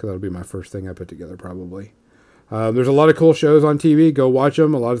might, because that'll be my first thing I put together probably. There's a lot of cool shows on TV. Go watch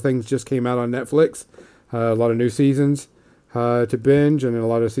them. A lot of things just came out on Netflix. A lot of new seasons to binge, and a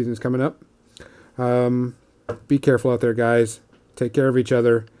lot of seasons coming up. Be careful out there, guys. Take care of each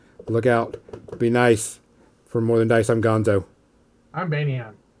other. Look out. Be nice. For More Than Dice, I'm Gonzo. I'm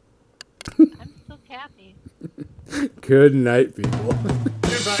Banian. I'm still Kathy. Good night, people.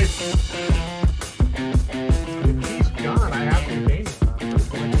 Good night. He's gone. I have to game.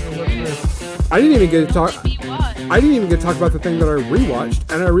 I didn't even get to talk. Maybe what? I didn't even get to talk about the thing that I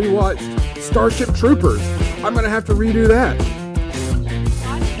rewatched, and I rewatched Starship Troopers. I'm gonna have to redo that.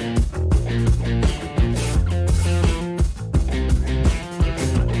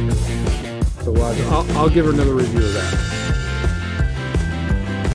 So watch I'll give her another review of that.